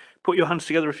 Please put your hands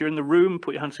together if you're in the room,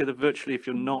 put your hands together virtually if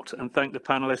you're not, and thank the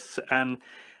panelists. And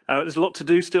there's a lot to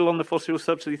do still on the fossil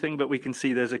subsidy thing, but we can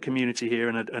see there's a community here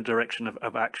and a direction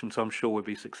of action, so I'm sure we'll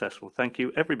be successful. Thank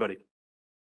you, everybody.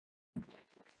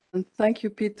 And thank you,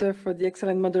 Peter, for the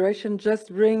excellent moderation.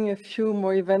 Just bring a few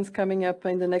more events coming up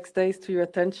in the next days to your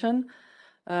attention.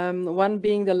 One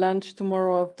being the launch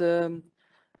tomorrow of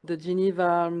the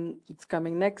Geneva, it's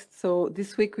coming next. So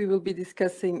this week we will be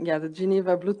discussing, the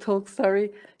Geneva Blue Talk,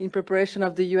 in preparation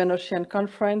of the UN Ocean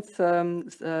Conference,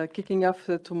 kicking off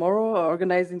tomorrow,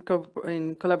 organized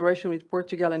in collaboration with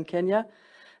Portugal and Kenya.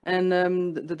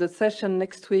 And the session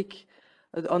next week,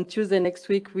 on Tuesday next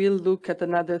week, we'll look at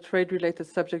another trade-related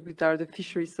subject, which are the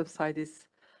fishery subsidies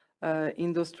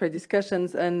in those trade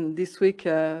discussions. And this week,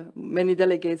 many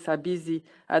delegates are busy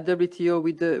at WTO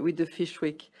with the Fish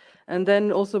Week. And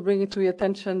then also bring it to your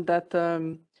attention that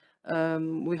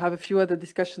we have a few other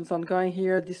discussions ongoing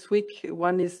here this week.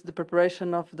 One is the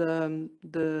preparation of the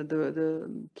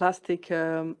plastic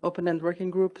open-end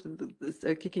working group,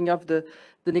 kicking off the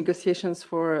negotiations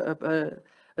for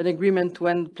an agreement to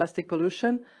end plastic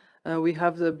pollution. We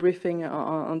have the briefing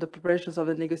on the preparations of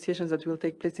the negotiations that will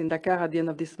take place in Dakar at the end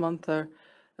of this month.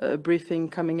 Briefing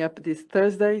coming up this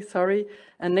Thursday,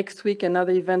 and next week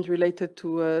another event related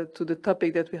to the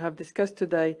topic that we have discussed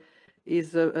today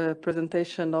is a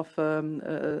presentation of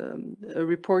a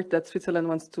report that Switzerland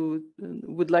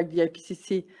would like the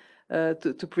IPCC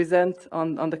to present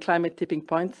on the climate tipping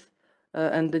points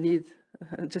and the need,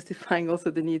 justifying also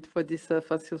the need for this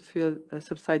fossil fuel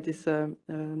subsidies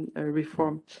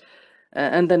reform,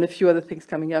 and then a few other things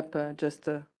coming up.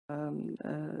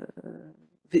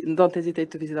 Don't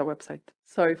hesitate to visit our website.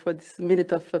 Sorry for this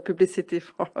minute of publicity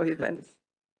for our events.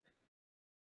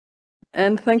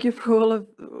 And thank you for all of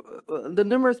the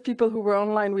numerous people who were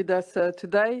online with us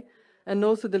today, and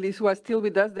also the list who are still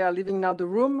with us. They are leaving now the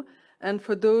room. And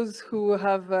for those who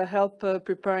have helped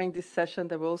preparing this session,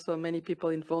 there were also many people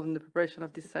involved in the preparation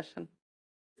of this session.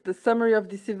 The summary of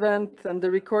this event and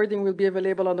the recording will be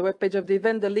available on the webpage of the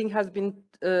event. The link has been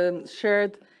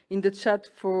shared in the chat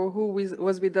for who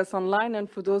was with us online, and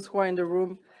for those who are in the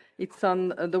room, it's on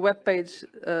the webpage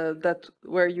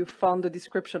where you found the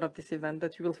description of this event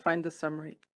that you will find the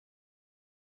summary.